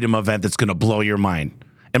next Freedom event that's going to blow your mind.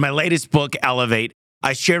 In my latest book, Elevate,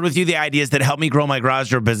 I shared with you the ideas that helped me grow my garage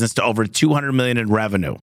door business to over $200 million in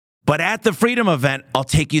revenue. But at the Freedom event, I'll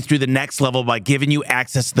take you through the next level by giving you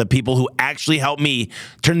access to the people who actually help me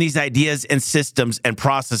turn these ideas and systems and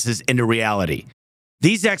processes into reality.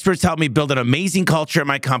 These experts help me build an amazing culture at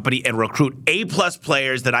my company and recruit A-plus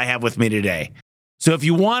players that I have with me today. So if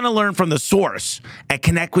you want to learn from the source and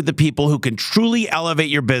connect with the people who can truly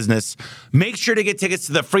elevate your business, make sure to get tickets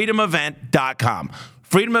to the freedomevent.com.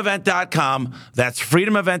 freedomevent.com. That's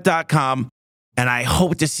freedomevent.com. And I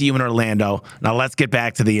hope to see you in Orlando. Now let's get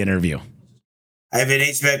back to the interview. I have an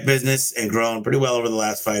HVAC business and grown pretty well over the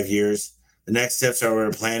last 5 years. The next steps are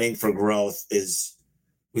we're planning for growth is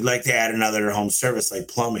we'd like to add another home service like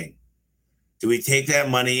plumbing. Do we take that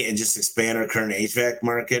money and just expand our current HVAC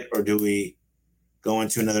market, or do we go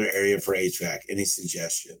into another area for HVAC? Any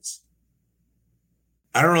suggestions?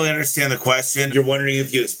 I don't really understand the question. You're wondering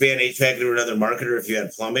if you expand HVAC to another market or if you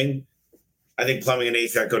had plumbing. I think plumbing and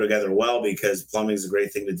HVAC go together well because plumbing is a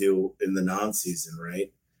great thing to do in the non-season,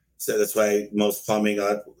 right? So that's why most plumbing,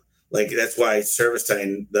 that's why Service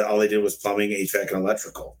Time, all they did was plumbing, HVAC, and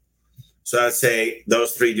electrical. So I'd say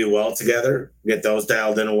those three do well together. Get those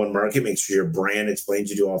dialed in one market. Make sure your brand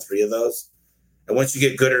explains you do all three of those. And once you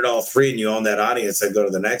get good at all three and you own that audience, I go to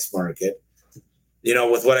the next market.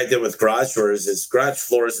 With what I did with garage doors is garage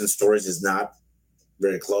floors and storage is not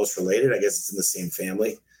very close related. I guess it's in the same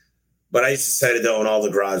family. But I just decided to own all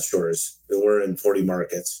the garage doors. We're in 40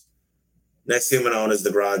 markets. Next thing I'm going to own is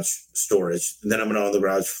the garage storage. And then I'm going to own the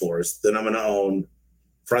garage floors. Then I'm going to own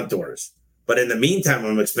front doors. But in the meantime,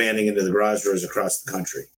 I'm expanding into the garage doors across the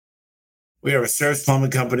country. We have a service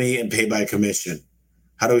plumbing company and pay by commission.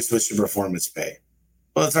 How do we switch to performance pay?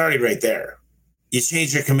 Well, it's already right there. You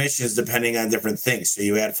change your commissions depending on different things. So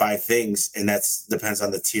you add 5 things, and that depends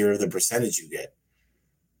on the tier of the percentage you get.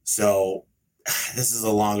 So this is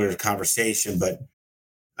a longer conversation, but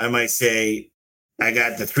I might say I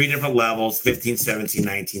got the 3 different levels, 15, 17,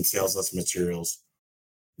 19 sales less materials.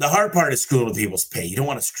 The hard part is screwing with people's pay. You don't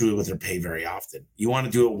want to screw with their pay very often. You want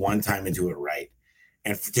to do it one time and do it right.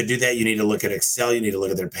 And to do that, you need to look at Excel. You need to look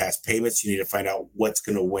at their past payments. You need to find out what's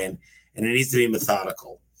going to win. And it needs to be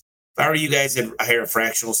methodical. If I were you guys, I'd hire a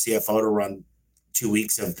fractional CFO to run 2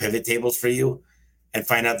 weeks of pivot tables for you and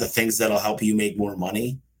find out the things that'll help you make more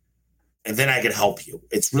money. And then I could help you.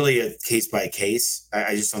 It's really a case by case.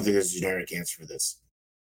 I just don't think there's a generic answer for this.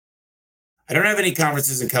 I don't have any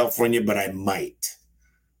conferences in California, but I might.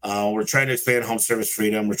 We're trying to expand home service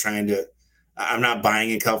freedom. I'm not buying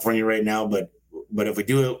in California right now, but if we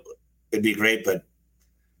do it, it'd be great. But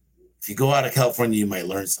if you go out of California, you might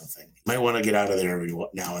learn something. You might want to get out of there every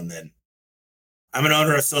now and then. I'm an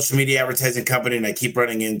owner of a social media advertising company, and I keep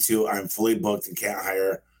running into I'm fully booked and can't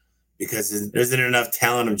hire because there isn't enough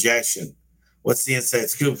talent objection. What's the inside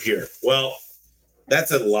scoop here? Well, that's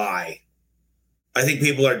a lie. I think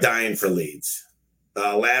people are dying for leads.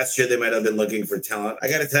 Last year, they might have been looking for talent. I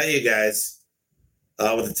got to tell you guys,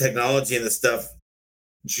 with the technology and the stuff,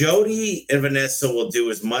 Jody and Vanessa will do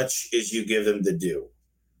as much as you give them to do.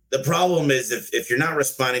 The problem is if you're not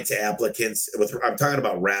responding to applicants, I'm talking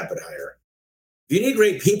about rapid hire. If you need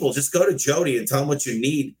great people, just go to Jody and tell them what you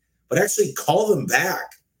need, but actually call them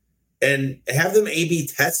back and have them A/B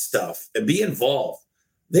test stuff and be involved.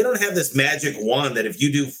 They don't have this magic wand that if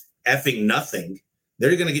you do effing nothing,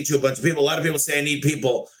 they're going to get you a bunch of people. A lot of people say, I need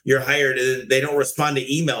people. You're hired. And they don't respond to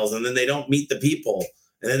emails, and then they don't meet the people.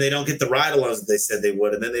 And then they don't get the ride-alongs that they said they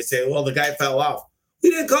would. And then they say, well, the guy fell off.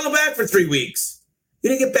 You didn't call him back for 3 weeks. You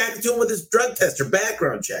didn't get back to him with his drug test or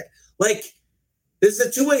background check. Like, this is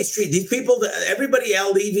a two-way street. These people, everybody,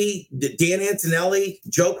 Al Levy, Dan Antonelli,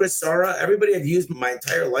 Joe Crisara, everybody I've used my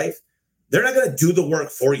entire life, they're not going to do the work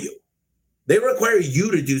for you. They require you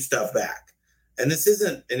to do stuff back. And this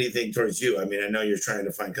isn't anything towards you. I mean, I know you're trying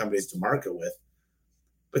to find companies to market with.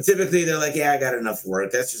 But typically, they're like, yeah, I got enough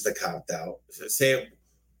work. That's just a cop-out. So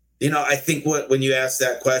I think when you ask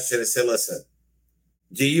that question, I say, listen,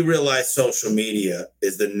 do you realize social media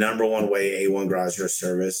is the number one way A1 Garage Door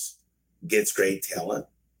Service gets great talent?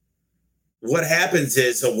 What happens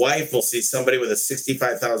is a wife will see somebody with a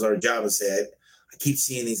 $65,000 job and say, I keep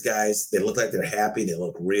seeing these guys. They look like they're happy. They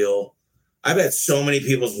look real. I've had so many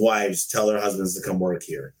people's wives tell their husbands to come work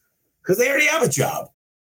here because they already have a job.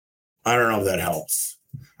 I don't know if that helps.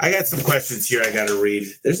 I got some questions here I got to read.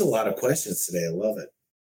 There's a lot of questions today. I love it.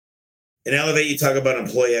 In Elevate, you talk about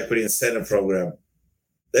employee equity incentive program.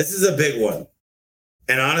 This is a big one.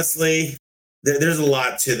 And honestly, there's a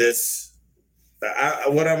lot to this.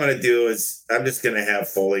 What I'm going to do is I'm just going to have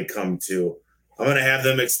Foley I'm going to have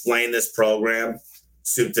them explain this program,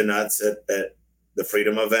 soup to nuts, at the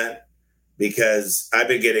Freedom event, because I've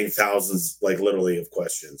been getting thousands, like literally, of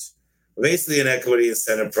questions. Basically, an equity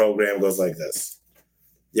incentive program goes like this.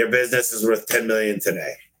 Your business is worth $10 million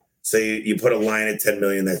today. So you put a line at $10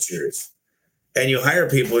 million, that's yours. And you hire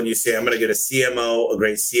people and you say, I'm going to get a CMO, a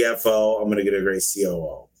great CFO. I'm going to get a great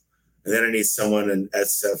COO. And then I need someone in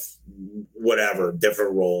SF, whatever,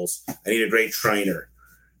 different roles. I need a great trainer.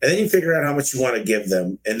 And then you figure out how much you want to give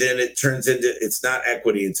them. And then it turns into, it's not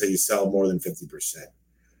equity until you sell more than 50%.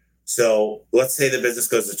 So let's say the business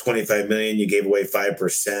goes to 25 million. You gave away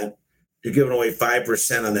 5%. You're giving away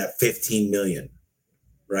 5% on that 15 million,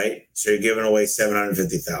 right? So you're giving away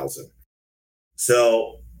 750,000.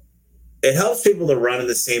 So it helps people to run in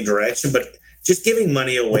the same direction, but just giving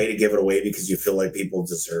money away to give it away because you feel like people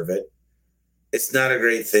deserve it, it's not a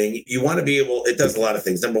great thing. You want to be able, it does a lot of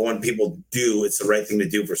things. Number one, it's the right thing to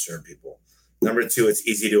do for certain people. Number two, it's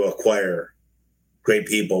easy to acquire great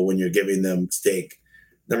people when you're giving them stake.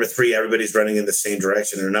 Number three, everybody's running in the same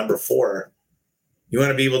direction. And number four, you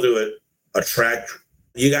want to be able to attract,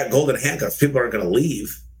 you got golden handcuffs. People aren't going to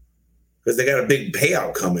leave because they got a big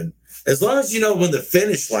payout coming. As long as you know when the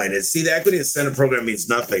finish line is. See, the equity incentive program means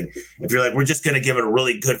nothing if you're like, we're just going to give it a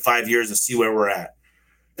really good 5 years and see where we're at.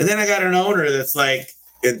 And then I got an owner that's like,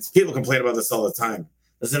 and people complain about this all the time.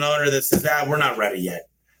 There's an owner that says, we're not ready yet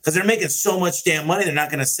because they're making so much damn money. They're not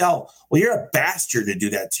going to sell. Well, you're a bastard to do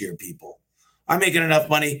that to your people. I'm making enough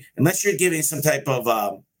money unless you're giving some type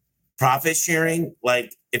of profit sharing.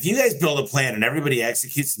 Like if you guys build a plan and everybody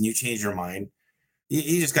executes and you change your mind,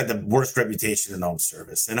 you just got the worst reputation in home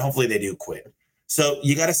service, and hopefully they do quit. So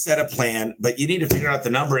you got to set a plan, but you need to figure out the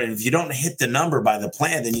number. And if you don't hit the number by the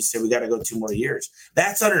plan, then you say, we got to go 2 more years.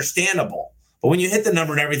 That's understandable. But when you hit the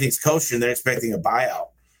number and everything's kosher and they're expecting a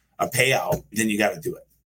payout, then you got to do it.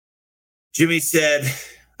 Jimmy said,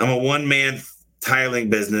 I'm a one-man tiling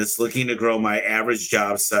business looking to grow my average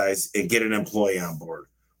job size and get an employee on board.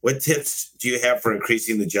 What tips do you have for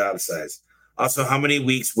increasing the job size? Also, how many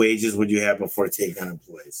weeks' wages would you have before taking on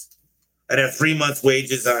employees? I'd have 3 months'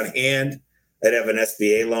 wages on hand. I'd have an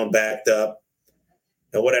SBA loan backed up.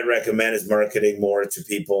 And what I'd recommend is marketing more to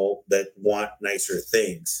people that want nicer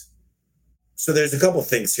things. So there's a couple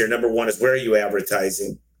things here. Number one is, where are you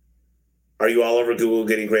advertising? Are you all over Google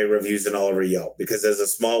getting great reviews and all over Yelp? Because as a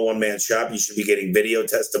small one-man shop, you should be getting video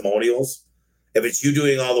testimonials. If it's you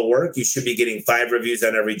doing all the work, you should be getting 5 reviews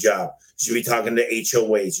on every job. You should be talking to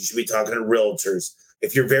HOAs. You should be talking to realtors.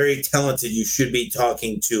 If you're very talented, you should be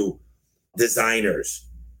talking to designers.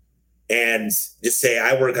 And just say,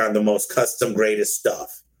 I work on the most custom, greatest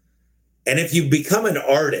stuff. And if you become an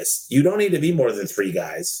artist, you don't need to be more than 3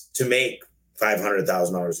 guys to make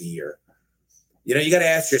 $500,000 a year. You know, you got to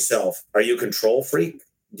ask yourself, are you a control freak?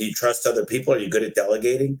 Do you trust other people? Are you good at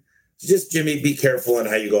delegating? Just, Jimmy, be careful on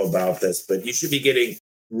how you go about this. But you should be getting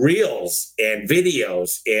reels and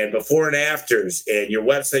videos and before and afters. And your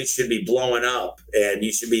website should be blowing up. And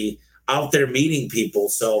you should be out there meeting people.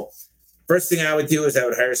 So first thing I would do is I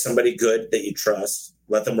would hire somebody good that you trust,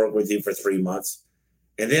 let them work with you for 3 months.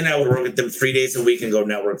 And then I would work with them 3 days a week and go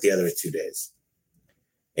network the other 2 days.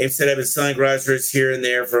 Abe said, I've been selling garage doors here and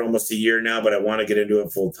there for almost a year now, but I want to get into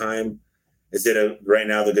it full time. Is it right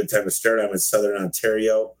now the good time to start? I'm in Southern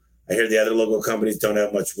Ontario. I hear the other local companies don't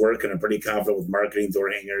have much work, and I'm pretty confident with marketing, door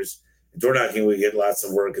hangers, and door knocking. We get lots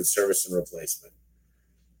of work and service and replacement.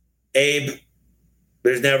 Abe,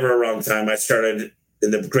 there's never a wrong time. I started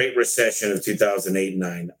in the Great Recession of 2008 and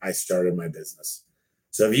 9. I started my business.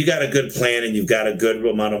 So if you got a good plan and you've got a good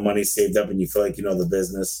amount of money saved up and you feel like you know the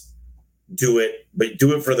business, do it, but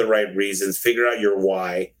do it for the right reasons. Figure out your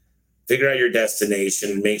why, figure out your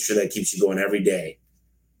destination, and make sure that keeps you going every day,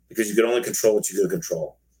 because you can only control what you can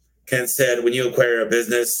control. Ken said, when you acquire a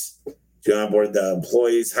business, do you onboard the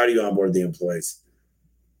employees? How do you onboard the employees?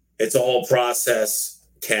 It's a whole process,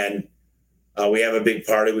 Ken. We have a big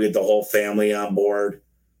party. We get the whole family on board.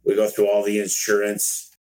 We go through all the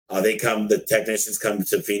insurance. The technicians come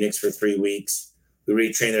to Phoenix for 3 weeks. We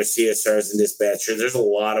retrain their CSRs and dispatchers. There's a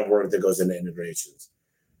lot of work that goes into integrations.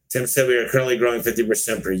 Tim said we are currently growing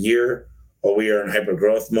 50% per year, while we are in hyper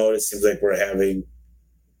growth mode. It seems like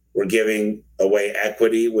we're giving away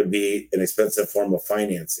equity would be an expensive form of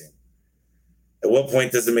financing. At what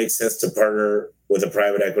point does it make sense to partner with a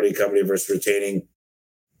private equity company versus retaining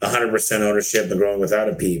 100% ownership and growing without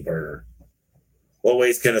a PE partner? What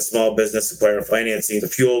ways can a small business acquire financing to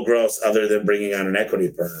fuel growth other than bringing on an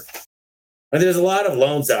equity partner? And there's a lot of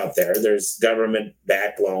loans out there. There's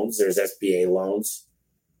government-backed loans. There's SBA loans.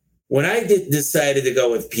 When I decided to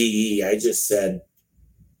go with PE, I just said,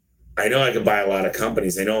 I know I could buy a lot of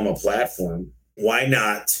companies. I know I'm a platform. Why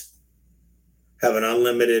not have an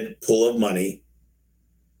unlimited pool of money?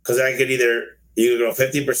 Because I could you could grow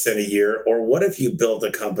 50% a year, or what if you built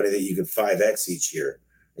a company that you could 5X each year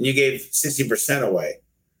and you gave 60% away?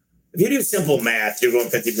 If you do simple math, you're going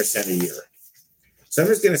 50% a year. So I'm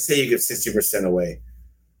just going to say you give 60% away.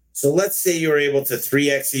 So let's say you were able to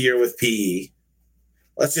 3X a year with PE.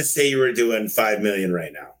 Let's just say you were doing 5 million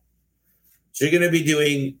right now. So you're going to be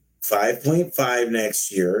doing 5.5 next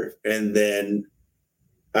year, and then,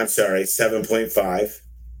 7.5.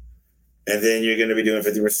 And then you're going to be doing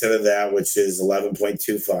 50% of that, which is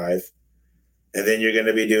 11.25. And then you're going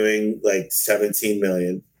to be doing like 17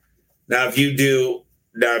 million. Now, if you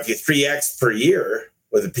 3X per year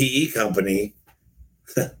with a PE company,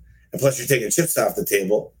 and plus you're taking chips off the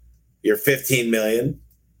table, you're 15 million,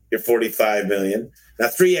 you're 45 million. Now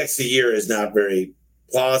 3X a year is not very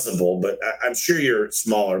plausible, but I'm sure you're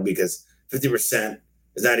smaller, because 50%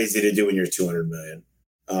 is not easy to do when you're 200 million.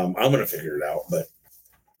 I'm going to figure it out, but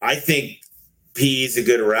I think PE is a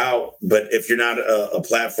good route. But if you're not a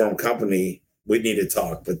platform company, we need to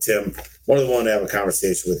talk. But Tim, more than willing to have a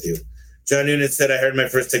conversation with you. John Noonan said, I heard my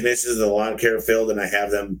first technicians in the lawn care field, and I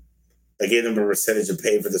gave them a percentage of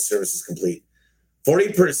pay for the services complete.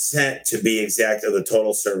 40% to be exact of the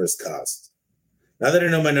total service cost. Now that I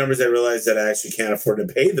know my numbers, I realize that I actually can't afford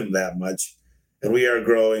to pay them that much. And we are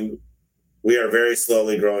growing. We are very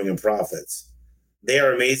slowly growing in profits. They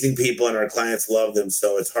are amazing people and our clients love them.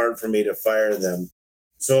 So it's hard for me to fire them.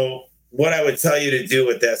 So what I would tell you to do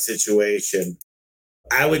with that situation,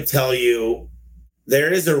 I would tell you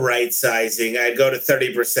there is a right sizing. I'd go to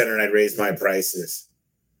 30% and I'd raise my prices.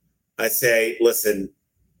 I'd say, listen,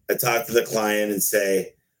 I talk to the client and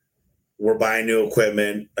say, we're buying new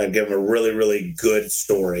equipment. I'd give them a really, really good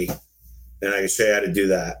story. And I can show you how to do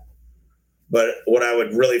that. But what I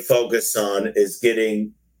would really focus on is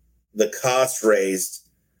getting the cost raised,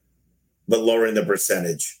 but lowering the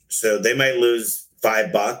percentage. So they might lose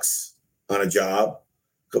 $5 on a job,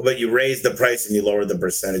 but you raise the price and you lower the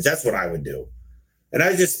percentage. That's what I would do. And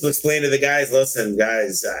I just explain to the guys, listen,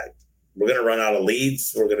 guys, we're going to run out of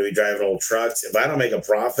leads. We're going to be driving old trucks. If I don't make a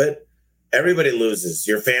profit, everybody loses.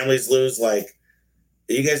 Your families lose. Like,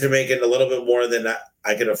 you guys are making a little bit more than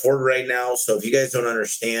I can afford right now. So if you guys don't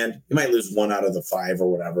understand, you might lose 1 out of the 5 or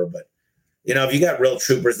whatever. But, if you got real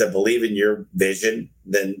troopers that believe in your vision,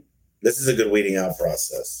 then this is a good weeding out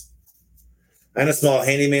process. I'm a small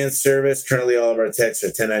handyman service. Currently, all of our techs are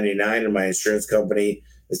 1099, and my insurance company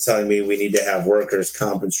is telling me we need to have workers'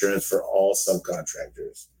 comp insurance for all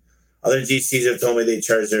subcontractors. Other GCs have told me they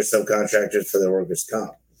charge their subcontractors for their workers'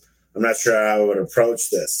 comp. I'm not sure how I would approach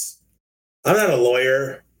this. I'm not a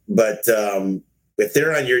lawyer, but if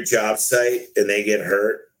they're on your job site and they get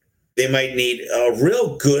hurt, they might need a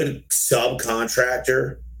real good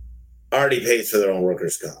subcontractor already pays for their own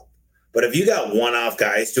workers' comp. But if you got one-off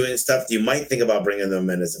guys doing stuff, you might think about bringing them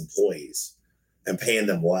in as employees and paying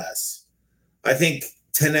them less. I think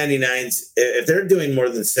 1099s, if they're doing more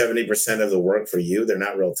than 70% of the work for you, they're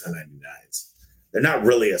not real 1099s. They're not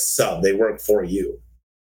really a sub. They work for you.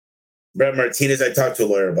 Brett Martinez, I talked to a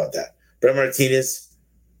lawyer about that. Brett Martinez,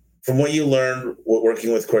 from what you learned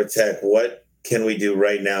working with Cortec, what can we do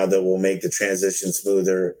right now that will make the transition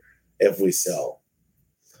smoother if we sell?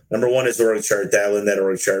 Number 1 is org chart. Dial in that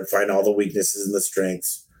org chart. Find all the weaknesses and the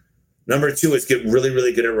strengths. Number 2 is get really,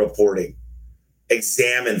 really good at reporting.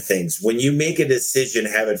 Examine things. When you make a decision,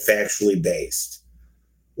 have it factually based.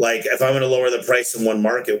 Like, if I'm going to lower the price in one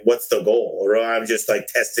market, what's the goal? Or I'm just like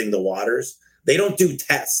testing the waters. They don't do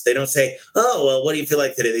tests. They don't say, oh, well, what do you feel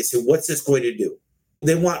like today? They say, what's this going to do?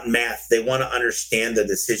 They want math. They want to understand the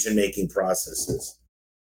decision-making processes.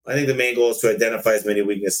 I think the main goal is to identify as many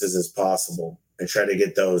weaknesses as possible and try to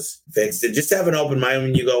get those fixed. And just have an open mind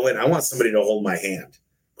when you go in. I want somebody to hold my hand.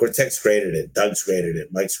 Cortec's created it. Doug's created it.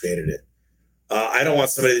 Mike's created it. I don't want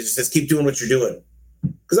somebody that just says, keep doing what you're doing,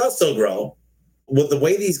 because I'll still grow. With the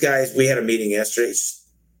way these guys, we had a meeting yesterday,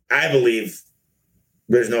 I believe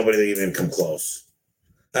there's nobody that even come close.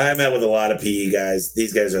 I met with a lot of PE guys.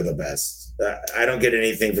 These guys are the best. I don't get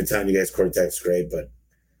anything for telling you guys Cortec's great, but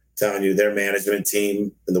telling you their management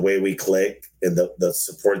team and the way we click and the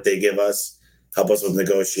support they give us, help us with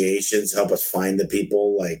negotiations, help us find the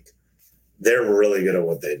people. Like, they're really good at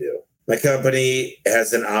what they do. My company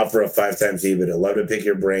has an offer of 5 times EBITDA. I'd love to pick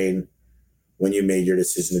your brain when you made your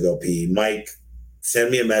decision to go PE. Mike, send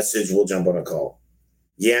me a message. We'll jump on a call.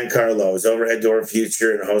 Giancarlo, is overhead door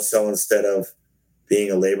future and wholesale instead of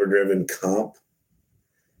being a labor-driven comp?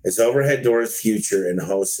 Is overhead doors future in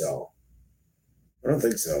wholesale? I don't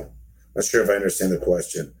think so. Not sure if I understand the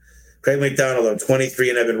question. Craig McDonald, I'm 23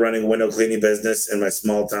 and I've been running a window cleaning business in my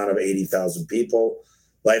small town of 80,000 people.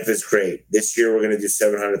 Life is great. This year we're going to do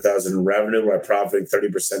 700,000 in revenue while profiting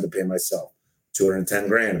 30% to pay myself. 210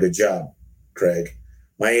 grand. Good job, Craig.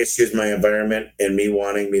 My issue is my environment and me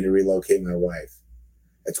wanting me to relocate my wife.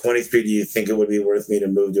 At 23, do you think it would be worth me to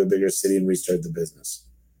move to a bigger city and restart the business?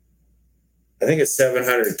 I think it's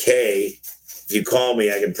 $700K. If you call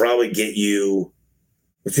me, I can probably get you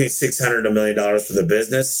between $600 and $1 million for the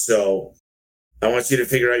business. So I want you to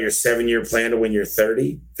figure out your 7-year plan to when you're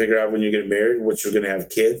 30. Figure out when you're getting married, what you're going to have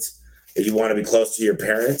kids. If you want to be close to your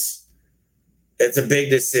parents, it's a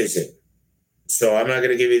big decision. So I'm not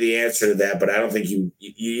going to give you the answer to that, but I don't think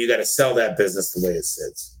you got to sell that business the way it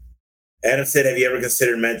sits. Adam said, have you ever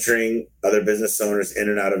considered mentoring other business owners in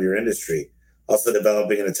and out of your industry? Also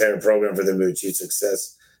developing an entire program for them to achieve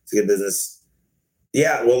success to get business.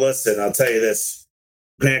 Yeah, well, listen, I'll tell you this.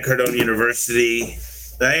 Grant Cardone University,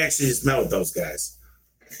 I actually just met with those guys.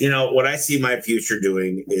 What I see my future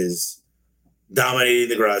doing is dominating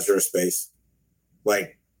the garage door space.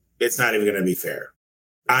 Like, it's not even going to be fair.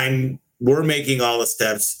 We're making all the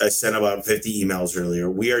steps. I sent about 50 emails earlier.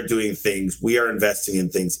 We are doing things. We are investing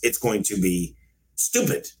in things. It's going to be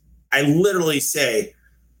stupid. I literally say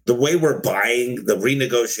the way we're buying, the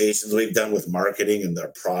renegotiations we've done with marketing and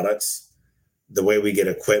their products, the way we get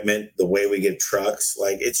equipment, the way we get trucks.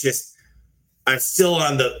 Like, it's just, I'm still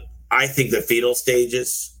on I think the fetal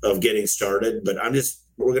stages of getting started, but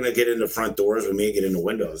we're going to get into front doors. We may get into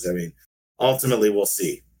windows. I mean, ultimately we'll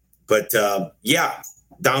see. But yeah,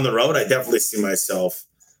 down the road, I definitely see myself.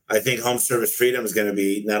 I think Home Service Freedom is going to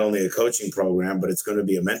be not only a coaching program, but it's going to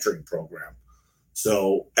be a mentoring program.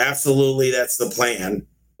 So absolutely, that's the plan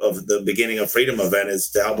of the beginning of Freedom event, is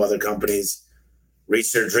to help other companies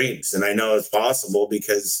reach their dreams. And I know it's possible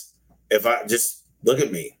because if I just look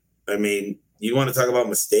at me, I mean, you want to talk about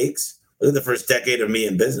mistakes? Look at the first decade of me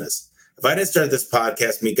in business. If I didn't start this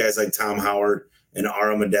podcast, meet guys like Tom Howard and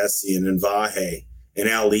Ara Medesian and Vahe and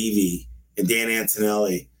Al Levy and Dan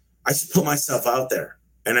Antonelli, I should put myself out there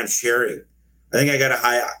and I'm sharing. I think I got a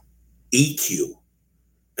high EQ.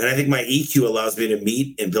 And I think my EQ allows me to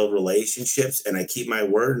meet and build relationships, and I keep my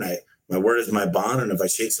word, and my word is my bond. And if I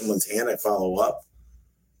shake someone's hand, I follow up,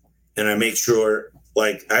 and I make sure,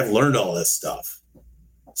 like, I've learned all this stuff.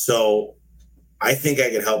 So I think I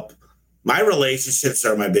can help. My relationships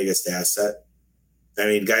are my biggest asset. I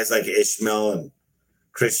mean, guys like Ishmael and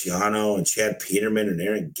Cristiano and Chad Peterman and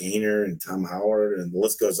Aaron Gaynor and Tom Howard, and the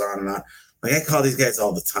list goes on and on. Like, I call these guys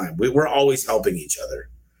all the time. We're always helping each other.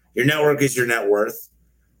 Your network is your net worth.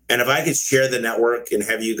 And if I could share the network and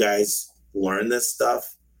have you guys learn this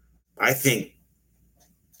stuff, I think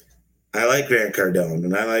I like Grant Cardone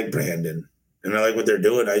and I like Brandon and I like what they're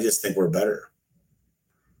doing. I just think we're better.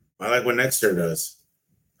 I like what Nexter does.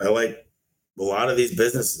 I like a lot of these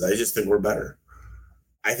businesses. I just think we're better.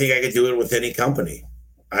 I think I could do it with any company.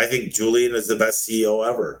 I think Julian is the best CEO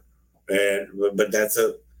ever. But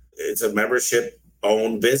it's a membership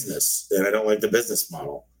owned business, and I don't like the business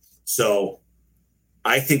model. So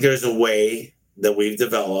I think there's a way that we've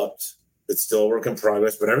developed that's still a work in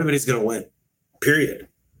progress, but everybody's going to win, period.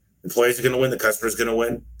 Employees are going to win. The customer's going to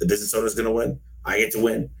win. The business owner's going to win. I get to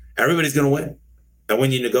win. Everybody's going to win. And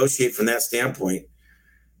when you negotiate from that standpoint,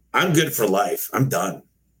 I'm good for life. I'm done,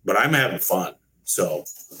 but I'm having fun. So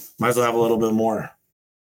might as well have a little bit more.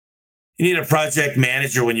 You need a project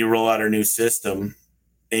manager when you roll out a new system,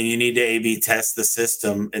 and you need to A/B test the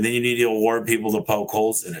system, and then you need to award people to poke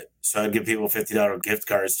holes in it. So I'd give people $50 gift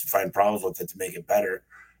cards to find problems with it to make it better.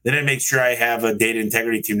 Then I'd make sure I have a data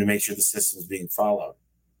integrity team to make sure the system's being followed.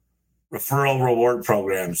 Referral reward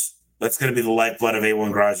programs. That's going to be the lifeblood of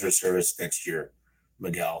A1 Garage Service next year,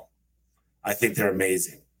 Miguel. I think they're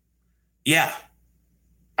amazing. Yeah.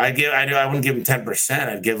 I wouldn't give them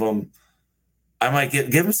 10%. I might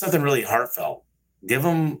give them something really heartfelt.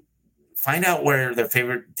 Find out where their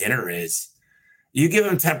favorite dinner is. You give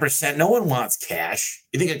them 10%. No one wants cash.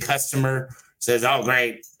 You think a customer says, "Oh,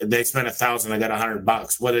 great, they spent $1,000. I got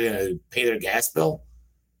 $100. What are they going to pay their gas bill?"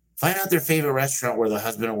 Find out their favorite restaurant where the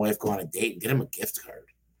husband and wife go on a date and get them a gift card.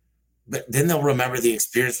 But then they'll remember the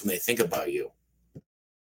experience when they think about you.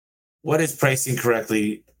 What is pricing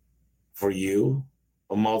correctly for you?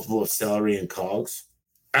 A multiple of salary and COGS.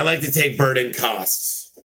 I like to take burden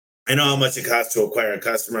costs. I know how much it costs to acquire a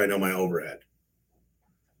customer. I know my overhead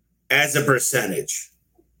as a percentage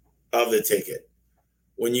of the ticket.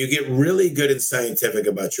 When you get really good and scientific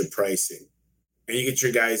about your pricing and you get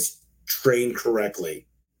your guys trained correctly,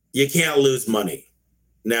 you can't lose money.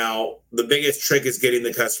 Now, the biggest trick is getting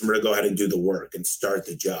the customer to go ahead and do the work and start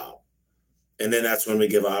the job. And then that's when we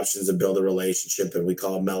give options to build a relationship, and we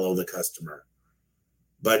call Mello the customer.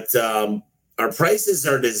 But our prices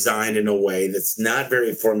are designed in a way that's not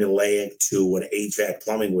very formulaic to what HVAC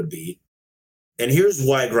plumbing would be. And here's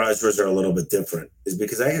why garage doors are a little bit different, is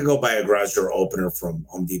because I can go buy a garage door opener from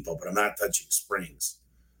Home Depot, but I'm not touching springs.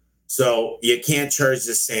 So you can't charge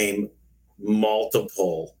the same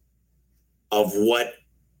multiple of what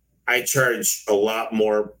I charge, a lot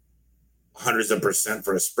more, hundreds of percent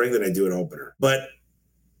for a spring than I do an opener. But,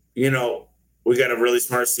 we got a really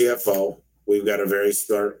smart CFO. We've got a very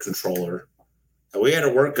smart controller. We had to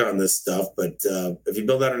work on this stuff, but if you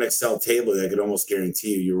build out an Excel table, I could almost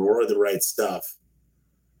guarantee you reward the right stuff.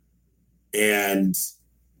 And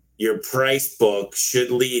your price book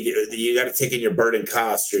should lead, you got to take in your burden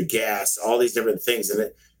costs, your gas, all these different things.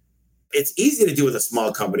 And it's easy to do with a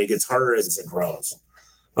small company. It gets harder as it grows.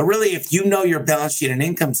 But really, if you know your balance sheet and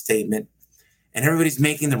income statement and everybody's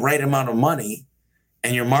making the right amount of money,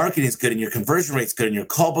 and your marketing is good, and your conversion rate's good, and your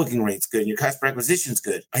call booking rate's good, and your customer acquisition's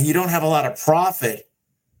good, and you don't have a lot of profit,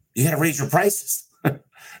 you got to raise your prices.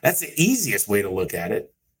 That's the easiest way to look at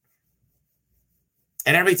it.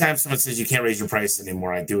 And every time someone says you can't raise your prices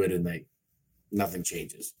anymore, I do it, and nothing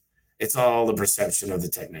changes. It's all the perception of the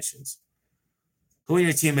technicians. Who in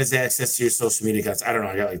your team has access to your social media accounts? I don't know.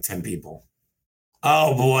 I got like 10 people.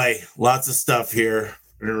 Oh boy, lots of stuff here.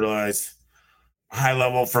 I didn't realize. high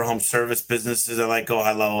level for home service businesses. I like Go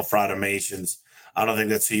High Level for automations. I don't think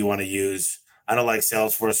that's who you want to use. I don't like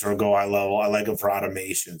Salesforce or Go High Level. I like them for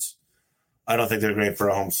automations. I don't think they're great for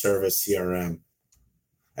a home service CRM.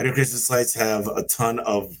 I know Christmas lights have a ton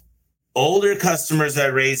of older customers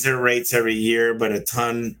that raise their rates every year, but get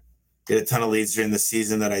a ton of leads during the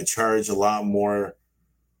season that I charge a lot more.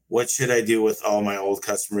 What should I do with all my old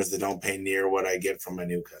customers that don't pay near what I get from my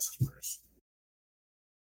new customers?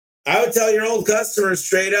 I would tell your old customers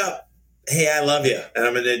straight up, hey, I love you, and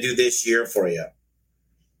I'm going to do this year for you.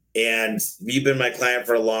 And you've been my client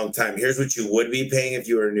for a long time. Here's what you would be paying if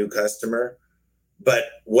you were a new customer. But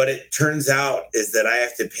what it turns out is that I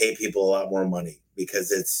have to pay people a lot more money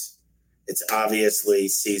because it's obviously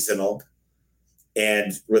seasonal.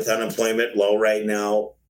 And with unemployment low right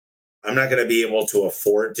now, I'm not going to be able to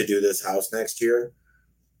afford to do this house next year.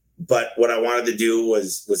 But what I wanted to do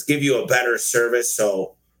was give you a better service.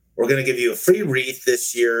 So we're going to give you a free wreath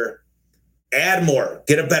this year. Add more,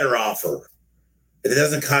 get a better offer. It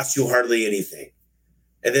doesn't cost you hardly anything.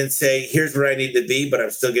 And then say, here's where I need to be, but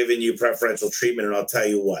I'm still giving you preferential treatment. And I'll tell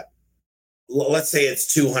you what, let's say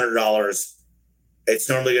it's $200. It's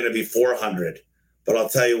normally going to be $400, but I'll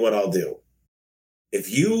tell you what I'll do.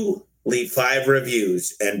 If you leave 5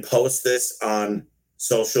 reviews and post this on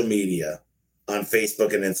social media, on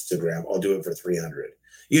Facebook and Instagram, I'll do it for $300.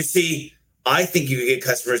 You see, I think you can get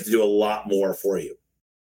customers to do a lot more for you.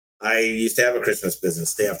 I used to have a Christmas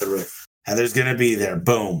business, stay off the roof. Heather's going to be there.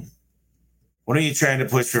 Boom. What are you trying to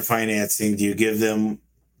push for financing? Do you give them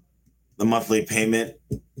the monthly payment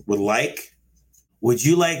would like? Would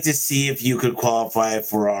you like to see if you could qualify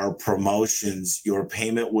for our promotions? Your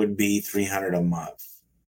payment would be $300 a month.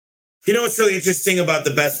 You know what's really interesting about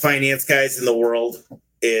the best finance guys in the world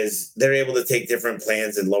is they're able to take different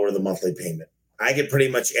plans and lower the monthly payment. I could pretty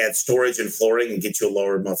much add storage and flooring and get you a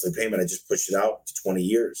lower monthly payment. I just push it out to 20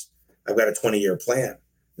 years. I've got a 20-year plan.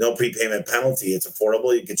 No prepayment penalty. It's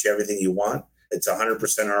affordable. You get you everything you want. It's 100%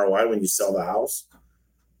 ROI when you sell the house.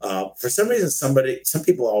 For some reason, some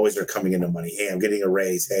people always are coming into money. Hey, I'm getting a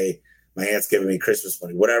raise. Hey, my aunt's giving me Christmas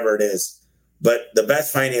money, whatever it is. But the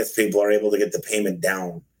best finance people are able to get the payment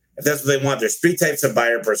down. If that's what they want, there's 3 types of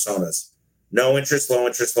buyer personas. No interest,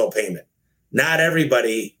 low payment. Not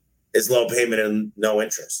everybody is low payment and no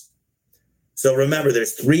interest. So remember,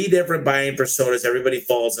 there's 3 different buying personas. Everybody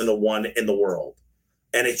falls into one in the world.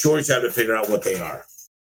 And it's your job to figure out what they are.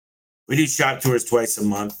 We do shop tours twice a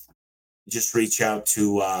month. Just reach out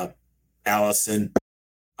to Allison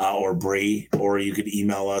or Bree, or you could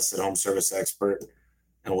email us at Home Service Expert,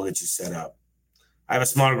 and we'll get you set up. I have a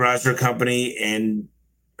small garage door company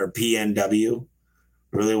or PNW.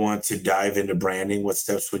 Really want to dive into branding. What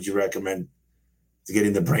steps would you recommend to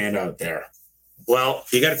getting the brand out there? Well,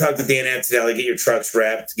 you got to talk to Dan Antonelli, get your trucks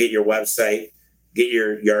wrapped, get your website, get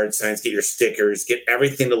your yard signs, get your stickers, get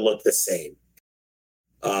everything to look the same.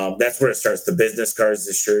 That's where it starts. The business cards,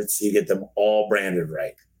 the shirts, you get them all branded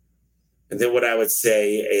right. And then what I would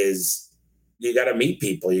say is you got to meet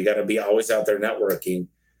people. You got to be always out there networking.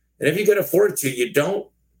 And if you can afford to,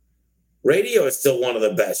 radio is still one of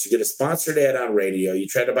the best. You get a sponsored ad on radio. You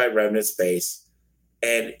try to buy remnant space,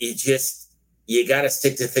 and you got to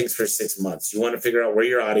stick to things for 6 months. You want to figure out where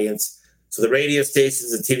your audience. So the radio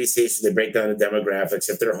stations and TV stations, they break down the demographics,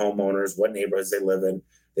 if they're homeowners, what neighborhoods they live in.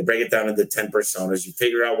 They break it down into 10 personas. You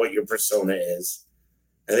figure out what your persona is,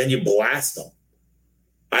 and then you blast them.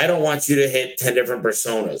 I don't want you to hit 10 different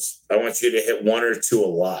personas. I want you to hit 1 or 2 a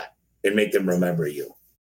lot and make them remember you.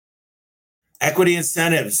 Equity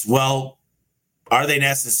incentives. Well, are they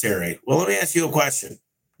necessary? Well, let me ask you a question.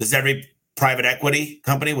 Does every private equity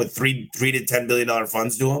company with $3 to $10 billion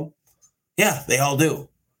funds do them? Yeah, they all do.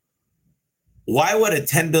 Why would a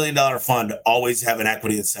 $10 billion fund always have an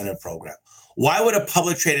equity incentive program? Why would a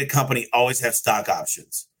public traded company always have stock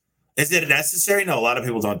options? Is it necessary? No, a lot of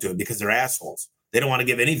people don't do it because they're assholes. They don't want to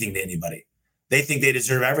give anything to anybody. They think they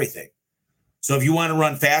deserve everything. So if you want to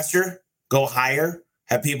run faster, go higher,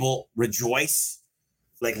 have people rejoice,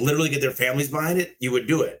 like literally get their families behind it, you would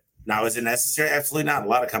do it. Now, is it necessary? Absolutely not. A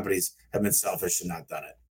lot of companies have been selfish and not done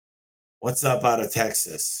it. What's up out of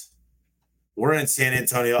Texas? We're in San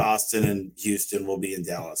Antonio, Austin, and Houston. We'll be in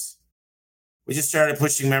Dallas. We just started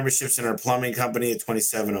pushing memberships in our plumbing company at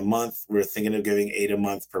 $27 a month. We're thinking of giving $8 a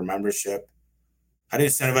month per membership. How do you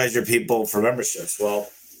incentivize your people for memberships? Well,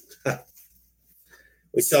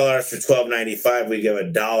 we sell ours for $12.95. We give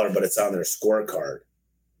 $1, but it's on their scorecard.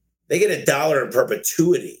 They get $1 in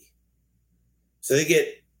perpetuity. So they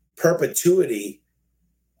get perpetuity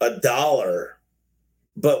 $1,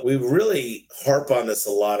 but we really harp on this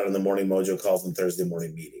a lot on the Morning Mojo calls and Thursday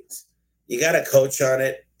morning meetings. You got to coach on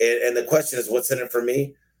it. And the question is, what's in it for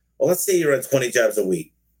me? Well, let's say you run 20 jobs a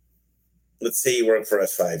week. Let's say you work for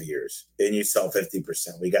us 5 years and you sell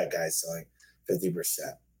 50%. We got guys selling 50%.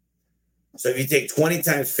 So if you take 20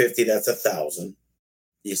 times 50, that's 1,000.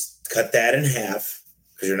 You cut that in half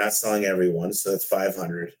because you're not selling everyone. So that's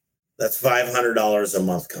 500. That's $500 a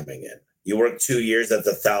month coming in. You work 2 years, that's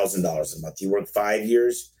 $1,000 a month. You work 5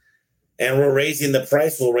 years, and we're raising the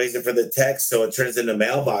price. We'll raise it for the text, so it turns into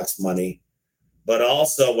mailbox money. But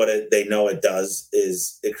also what they know it does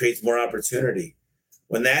is it creates more opportunity.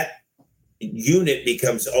 When that unit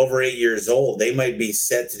becomes over 8 years old, they might be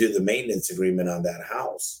set to do the maintenance agreement on that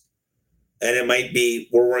house. And it might be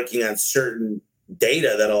we're working on certain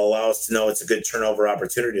data that'll allow us to know it's a good turnover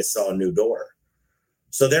opportunity to sell a new door.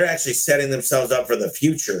 So they're actually setting themselves up for the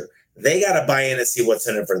future. They got to buy in and see what's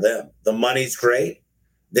in it for them. The money's great.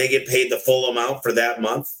 They get paid the full amount for that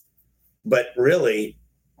month. But really,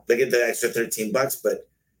 they get the extra $13, but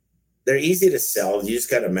they're easy to sell. You just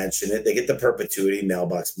got to mention it. They get the perpetuity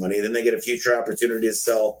mailbox money. Then they get a future opportunity to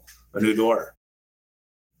sell a new door.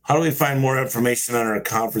 How do we find more information on our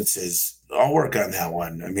conferences? I'll work on that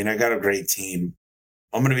one. I mean, I got a great team.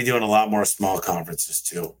 I'm going to be doing a lot more small conferences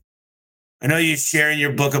too. I know you share in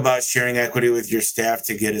your book about sharing equity with your staff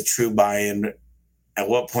to get a true buy-in. At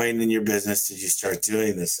what point in your business did you start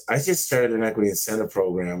doing this? I just started an equity incentive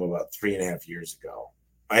program about 3.5 years ago.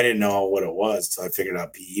 I didn't know what it was until I figured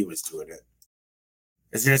out PE was doing it.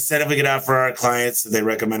 Is there an incentive we get out for our clients that they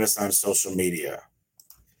recommend us on social media?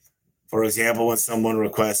 For example, when someone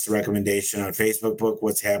requests a recommendation on Facebook book,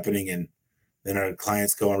 what's happening, and then our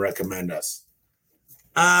clients go and recommend us?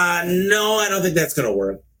 No, I don't think that's going to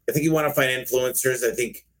work. I think you want to find influencers. I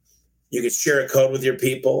think you could share a code with your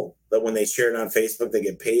people that when they share it on Facebook, they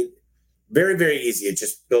get paid. Very, very easy. It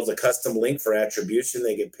just builds a custom link for attribution.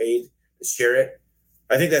 They get paid to share it.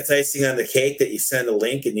 I think that's icing on the cake that you send a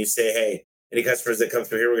link and you say, hey, any customers that come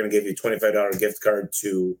through here, we're going to give you a $25 gift card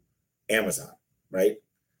to Amazon, right?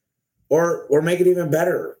 Or make it even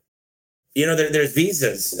better. You know, there's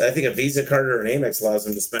visas. I think a Visa card or an Amex allows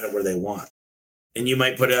them to spend it where they want. And you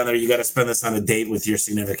might put it on there, you got to spend this on a date with your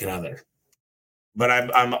significant other. But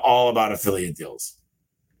I'm all about affiliate deals.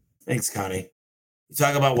 Thanks, Connie. You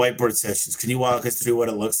talk about whiteboard sessions. Can you walk us through what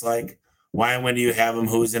it looks like? Why and when do you have them?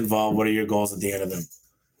 Who's involved? What are your goals at the end of them?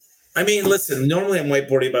 I mean, listen, normally I'm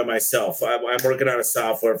whiteboarding by myself. I'm working on a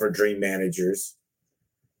software for dream managers.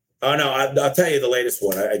 Oh, no, I'll tell you the latest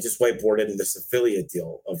one. I just whiteboarded this affiliate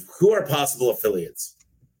deal of who are possible affiliates.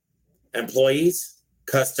 Employees,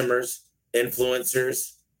 customers,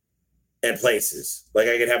 influencers, and places. Like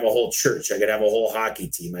I could have a whole church. I could have a whole hockey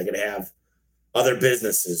team. I could have other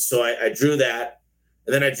businesses. So I drew that.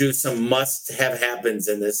 And then I drew some must-have happens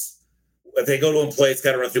in this. If they go to employee, it's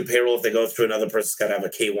got to run through payroll. If they go through another person, it's got to have a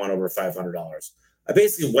K1 over $500. I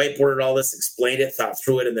basically whiteboarded all this, explained it, thought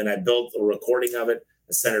through it, and then I built a recording of it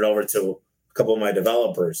and sent it over to a couple of my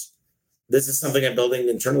developers. This is something I'm building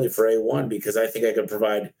internally for A1 because I think I could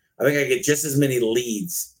get just as many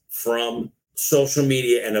leads from social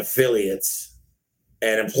media and affiliates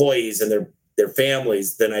and employees and their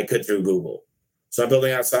families than I could through Google. So I'm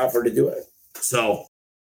building out software to do it. So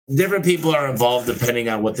different people are involved depending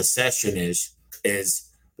on what the session is.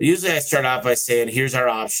 Usually I start off by saying, here's our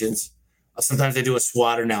options. Sometimes I do a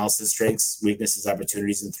SWOT analysis, strengths, weaknesses,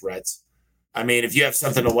 opportunities, and threats. I mean, if you have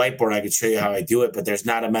something to whiteboard, I could show you how I do it, but there's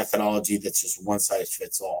not a methodology that's just one size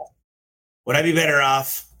fits all. Would I be better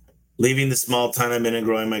off leaving the small town I'm in and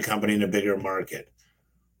growing my company in a bigger market,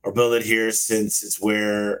 or build it here since it's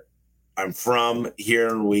where I'm from here,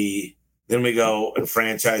 and then we go and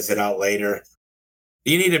franchise it out later?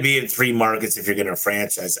 You need to be in 3 markets if you're going to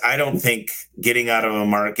franchise. I don't think getting out of a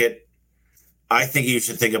market. I think you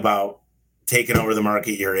should think about taking over the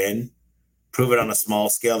market you're in, prove it on a small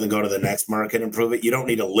scale, then go to the next market and prove it. You don't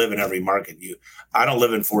need to live in every market. I don't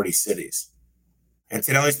live in 40 cities. And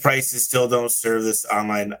Tonelli's prices still don't serve this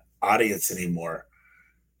online audience anymore.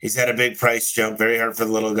 He's had a big price jump. Very hard for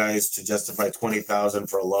the little guys to justify $20,000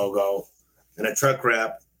 for a logo and a truck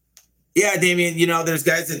wrap. Yeah, Damien, there's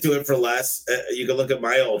guys that do it for less. You can look at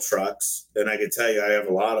my old trucks, and I can tell you I have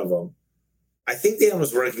a lot of them. I think Dan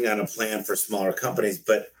was working on a plan for smaller companies,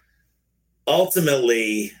 but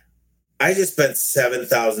ultimately, I just spent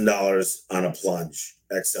 $7,000 on a plunge,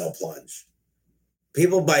 XL plunge.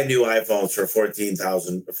 People buy new iPhones for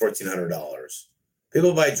 $1,400.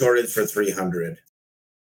 People buy Jordans for $300.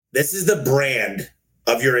 This is the brand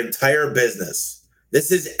of your entire business.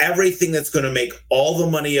 This is everything that's going to make all the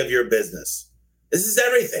money of your business. This is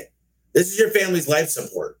everything. This is your family's life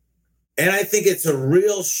support. And I think it's a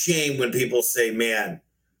real shame when people say, man,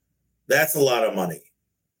 that's a lot of money.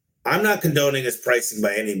 I'm not condoning his pricing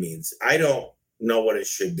by any means. I don't know what it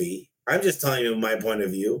should be. I'm just telling you my point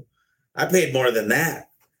of view. I paid more than that.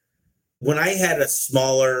 When I had a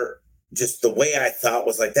smaller, just the way I thought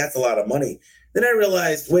was like, that's a lot of money. Then I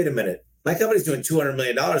realized, wait a minute, my company's doing $200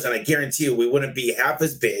 million, and I guarantee you we wouldn't be half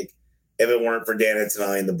as big if it weren't for Dan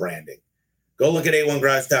Antonelli and the branding. Go look at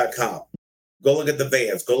a1garage.com. Go look at the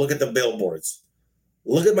vans. Go look at the billboards.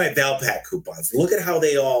 Look at my Valpak coupons. Look at how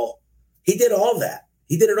he did all that.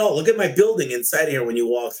 He did it all. Look at my building inside here when you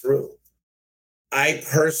walk through. I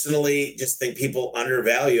personally just think people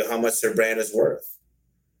undervalue how much their brand is worth.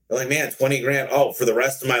 They're like, man, 20 grand. Oh, for the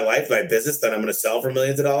rest of my life, my business that I'm going to sell for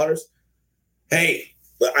millions of dollars. Hey,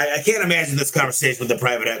 I can't imagine this conversation with the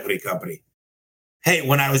private equity company. Hey,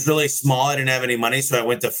 when I was really small, I didn't have any money, so I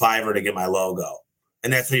went to Fiverr to get my logo.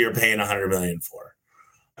 And that's what you're paying $100 million for.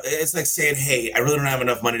 It's like saying, hey, I really don't have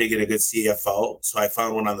enough money to get a good CFO, so I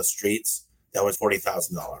found one on the streets that was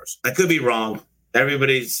 $40,000. I could be wrong.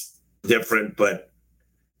 Everybody's different, but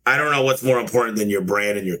I don't know what's more important than your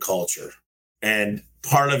brand and your culture. And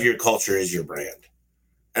part of your culture is your brand.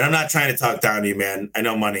 And I'm not trying to talk down to you, man. I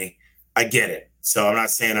know money. I get it. So I'm not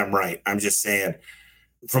saying I'm right. I'm just saying,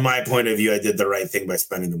 from my point of view, I did the right thing by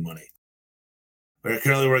spending the money. We're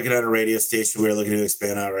currently working on a radio station. We're looking to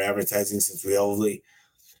expand our advertising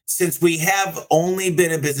since we have only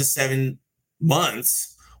been in business 7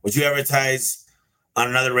 months. Would you advertise on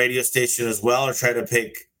another radio station as well, or try to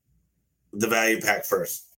pick the value pack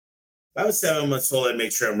first? If I was 7 months old, I'd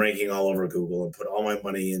make sure I'm ranking all over Google and put all my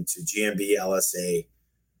money into GMB, LSA,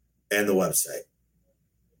 and the website.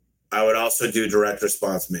 I would also do direct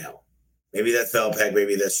response mail. Maybe that's Valpak,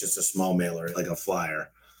 maybe that's just a small mailer, like a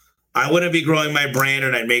flyer. I wouldn't be growing my brand,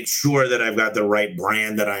 and I'd make sure that I've got the right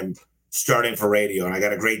brand that I'm starting for radio. And I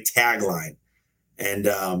got a great tagline and,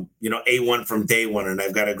 A1 from day one, and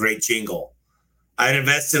I've got a great jingle. I'd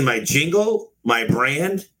invest in my jingle, my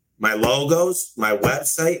brand, my logos, my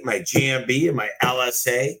website, my GMB, and my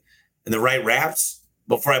LSA, and the right wraps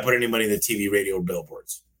before I put any money in the TV, radio, or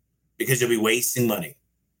billboards, because you'll be wasting money.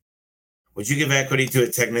 Would you give equity to a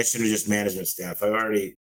technician or just management staff? I've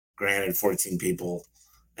already granted 14 people,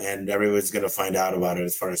 and everyone's going to find out about it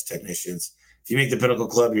as far as technicians. If you make the Pinnacle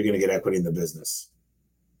Club, you're going to get equity in the business.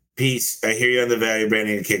 Peace. I hear you on the value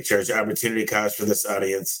branding and kick charge. Opportunity cost for this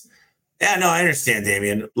audience. Yeah, no, I understand,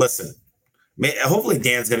 Damien. Listen, hopefully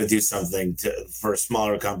Dan's going to do something for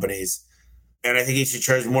smaller companies, and I think he should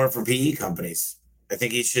charge more for PE companies. I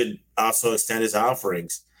think he should also extend his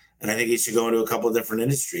offerings, and I think he should go into a couple of different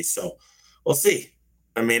industries. So we'll see.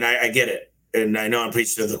 I mean, I get it, and I know I'm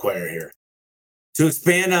preaching to the choir here. To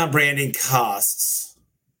expand on branding costs,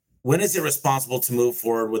 when is it responsible to move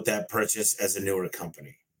forward with that purchase as a newer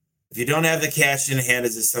company? If you don't have the cash in hand,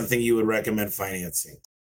 is it something you would recommend financing?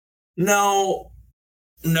 No,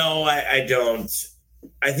 I don't.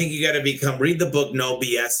 I think you got to read the book No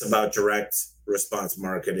BS About Direct Response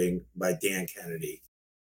Marketing by Dan Kennedy.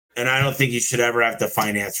 And I don't think you should ever have to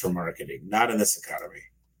finance for marketing, not in this economy.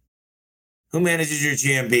 Who manages your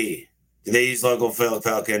GMB? Do they use Local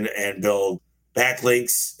Falcon and build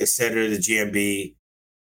backlinks, etc. to GMB?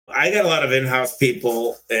 I got a lot of in-house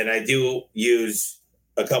people, and I do use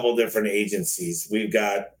a couple different agencies. We've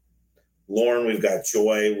got Lauren, we've got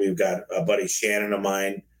Joy, we've got a buddy Shannon of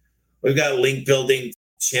mine. We've got link building.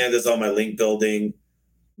 Shannon does all my link building.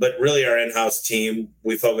 But really our in-house team,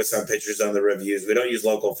 we focus on pictures on the reviews. We don't use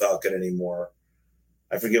Local Falcon anymore.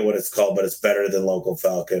 I forget what it's called, but it's better than Local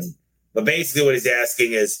Falcon. But basically what he's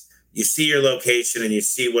asking is you see your location and you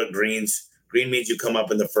see what greens. Green means you come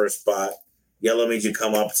up in the first spot. Yellow means you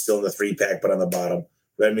come up still in the 3-pack, but on the bottom.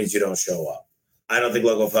 Red means you don't show up. I don't think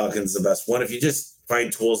Local Falcon is the best one. If you just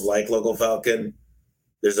find tools like Local Falcon,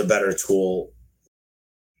 there's a better tool.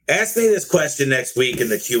 Ask me this question next week in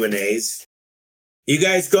the Q&As. You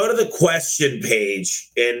guys go to the question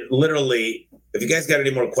page, and literally, if you guys got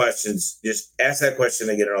any more questions, just ask that question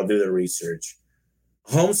again, and I'll do the research.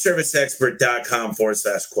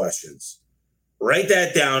 homeserviceexpert.com/questions. Write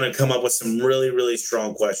that down and come up with some really, really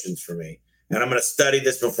strong questions for me. And I'm going to study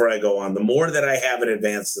this before I go on. The more that I have in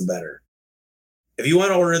advance, the better. If you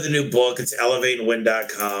want to order the new book, it's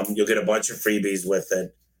elevateandwin.com. You'll get a bunch of freebies with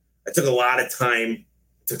it. I took a lot of time.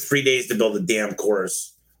 It took 3 days to build a damn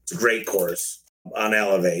course. It's a great course on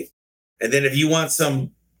Elevate. And then if you want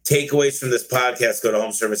some takeaways from this podcast, go to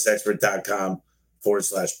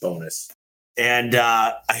homeserviceexpert.com/bonus. And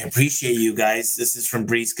I appreciate you guys. This is from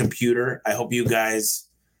Breeze Computer. I hope you guys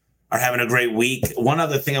are having a great week. One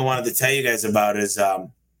other thing I wanted to tell you guys about is I've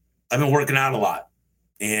been working out a lot,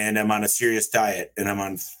 and I'm on a serious diet, and I'm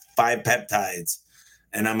on 5 peptides,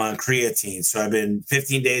 and I'm on creatine. So I've been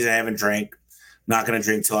 15 days I haven't drank. Not going to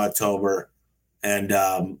drink till October. And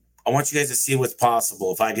I want you guys to see what's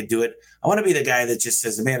possible. If I could do it, I want to be the guy that just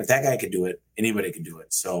says, man, if that guy could do it, anybody can do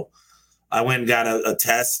it. So I went and got a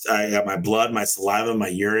test. I got my blood, my saliva, my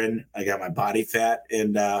urine. I got my body fat,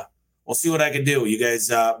 and we'll see what I can do. You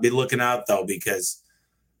guys be looking out, though, because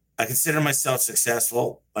I consider myself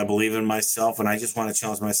successful. I believe in myself, and I just want to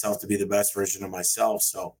challenge myself to be the best version of myself.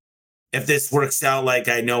 So if this works out like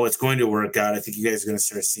I know it's going to work out, I think you guys are going to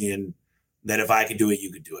start seeing that if I could do it,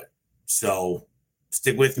 you could do it. So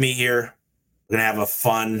stick with me here. We're going to have a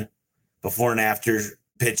fun before and after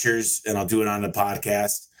pictures, and I'll do it on the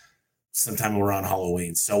podcast sometime around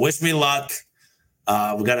Halloween. So wish me luck.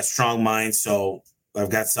 We've got a strong mind, so I've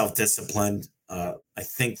got self-discipline. I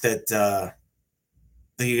think that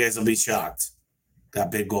you guys will be shocked.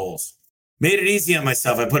 Got big goals. Made it easy on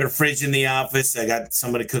myself. I put a fridge in the office. I got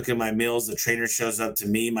somebody cooking my meals. The trainer shows up to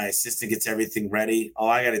me. My assistant gets everything ready. All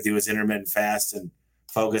I got to do is intermittent fast and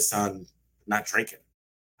focus on not drinking.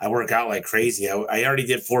 I work out like crazy. I already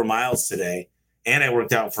did 4 miles today, and I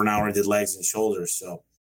worked out for an hour and did legs and shoulders. So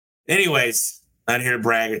anyways, not here to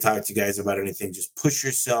brag or talk to you guys about anything. Just push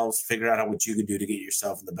yourselves, figure out what you can do to get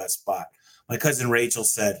yourself in the best spot. My cousin Rachel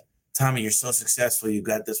said, Tommy, you're so successful. You've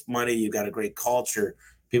got this money. You've got a great culture.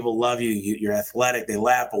 People love you. You're athletic. They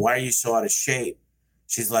laugh. But why are you so out of shape?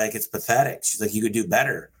 She's like, it's pathetic. She's like, you could do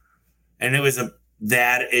better. And it was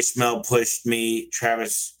that Ishmael pushed me.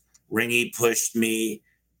 Travis Ringy pushed me.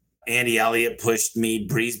 Andy Elliott pushed me.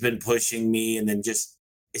 Bree's been pushing me. And then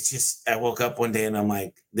I woke up one day and I'm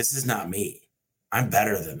like, this is not me. I'm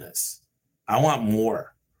better than this. I want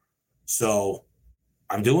more. So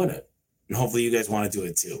I'm doing it. And hopefully you guys want to do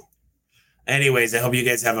it too. Anyways, I hope you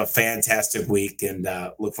guys have a fantastic week and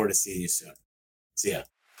look forward to seeing you soon. See ya.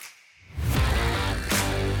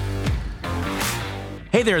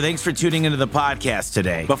 Hey there, thanks for tuning into the podcast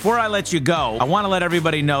today. Before I let you go, I want to let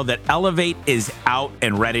everybody know that Elevate is out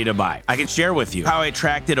and ready to buy. I can share with you how I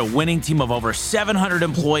attracted a winning team of over 700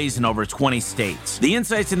 employees in over 20 states. The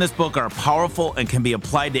insights in this book are powerful and can be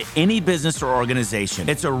applied to any business or organization.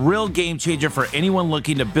 It's a real game changer for anyone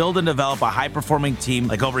looking to build and develop a high-performing team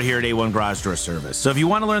like over here at A1 Garage Door Service. So if you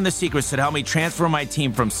want to learn the secrets that help me transfer my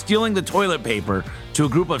team from stealing the toilet paper to a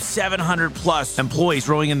group of 700 plus employees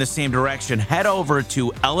rowing in the same direction, head over to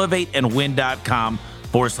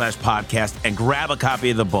elevateandwin.com/podcast and grab a copy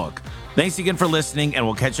of the book. Thanks again for listening, and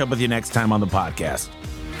we'll catch up with you next time on the podcast.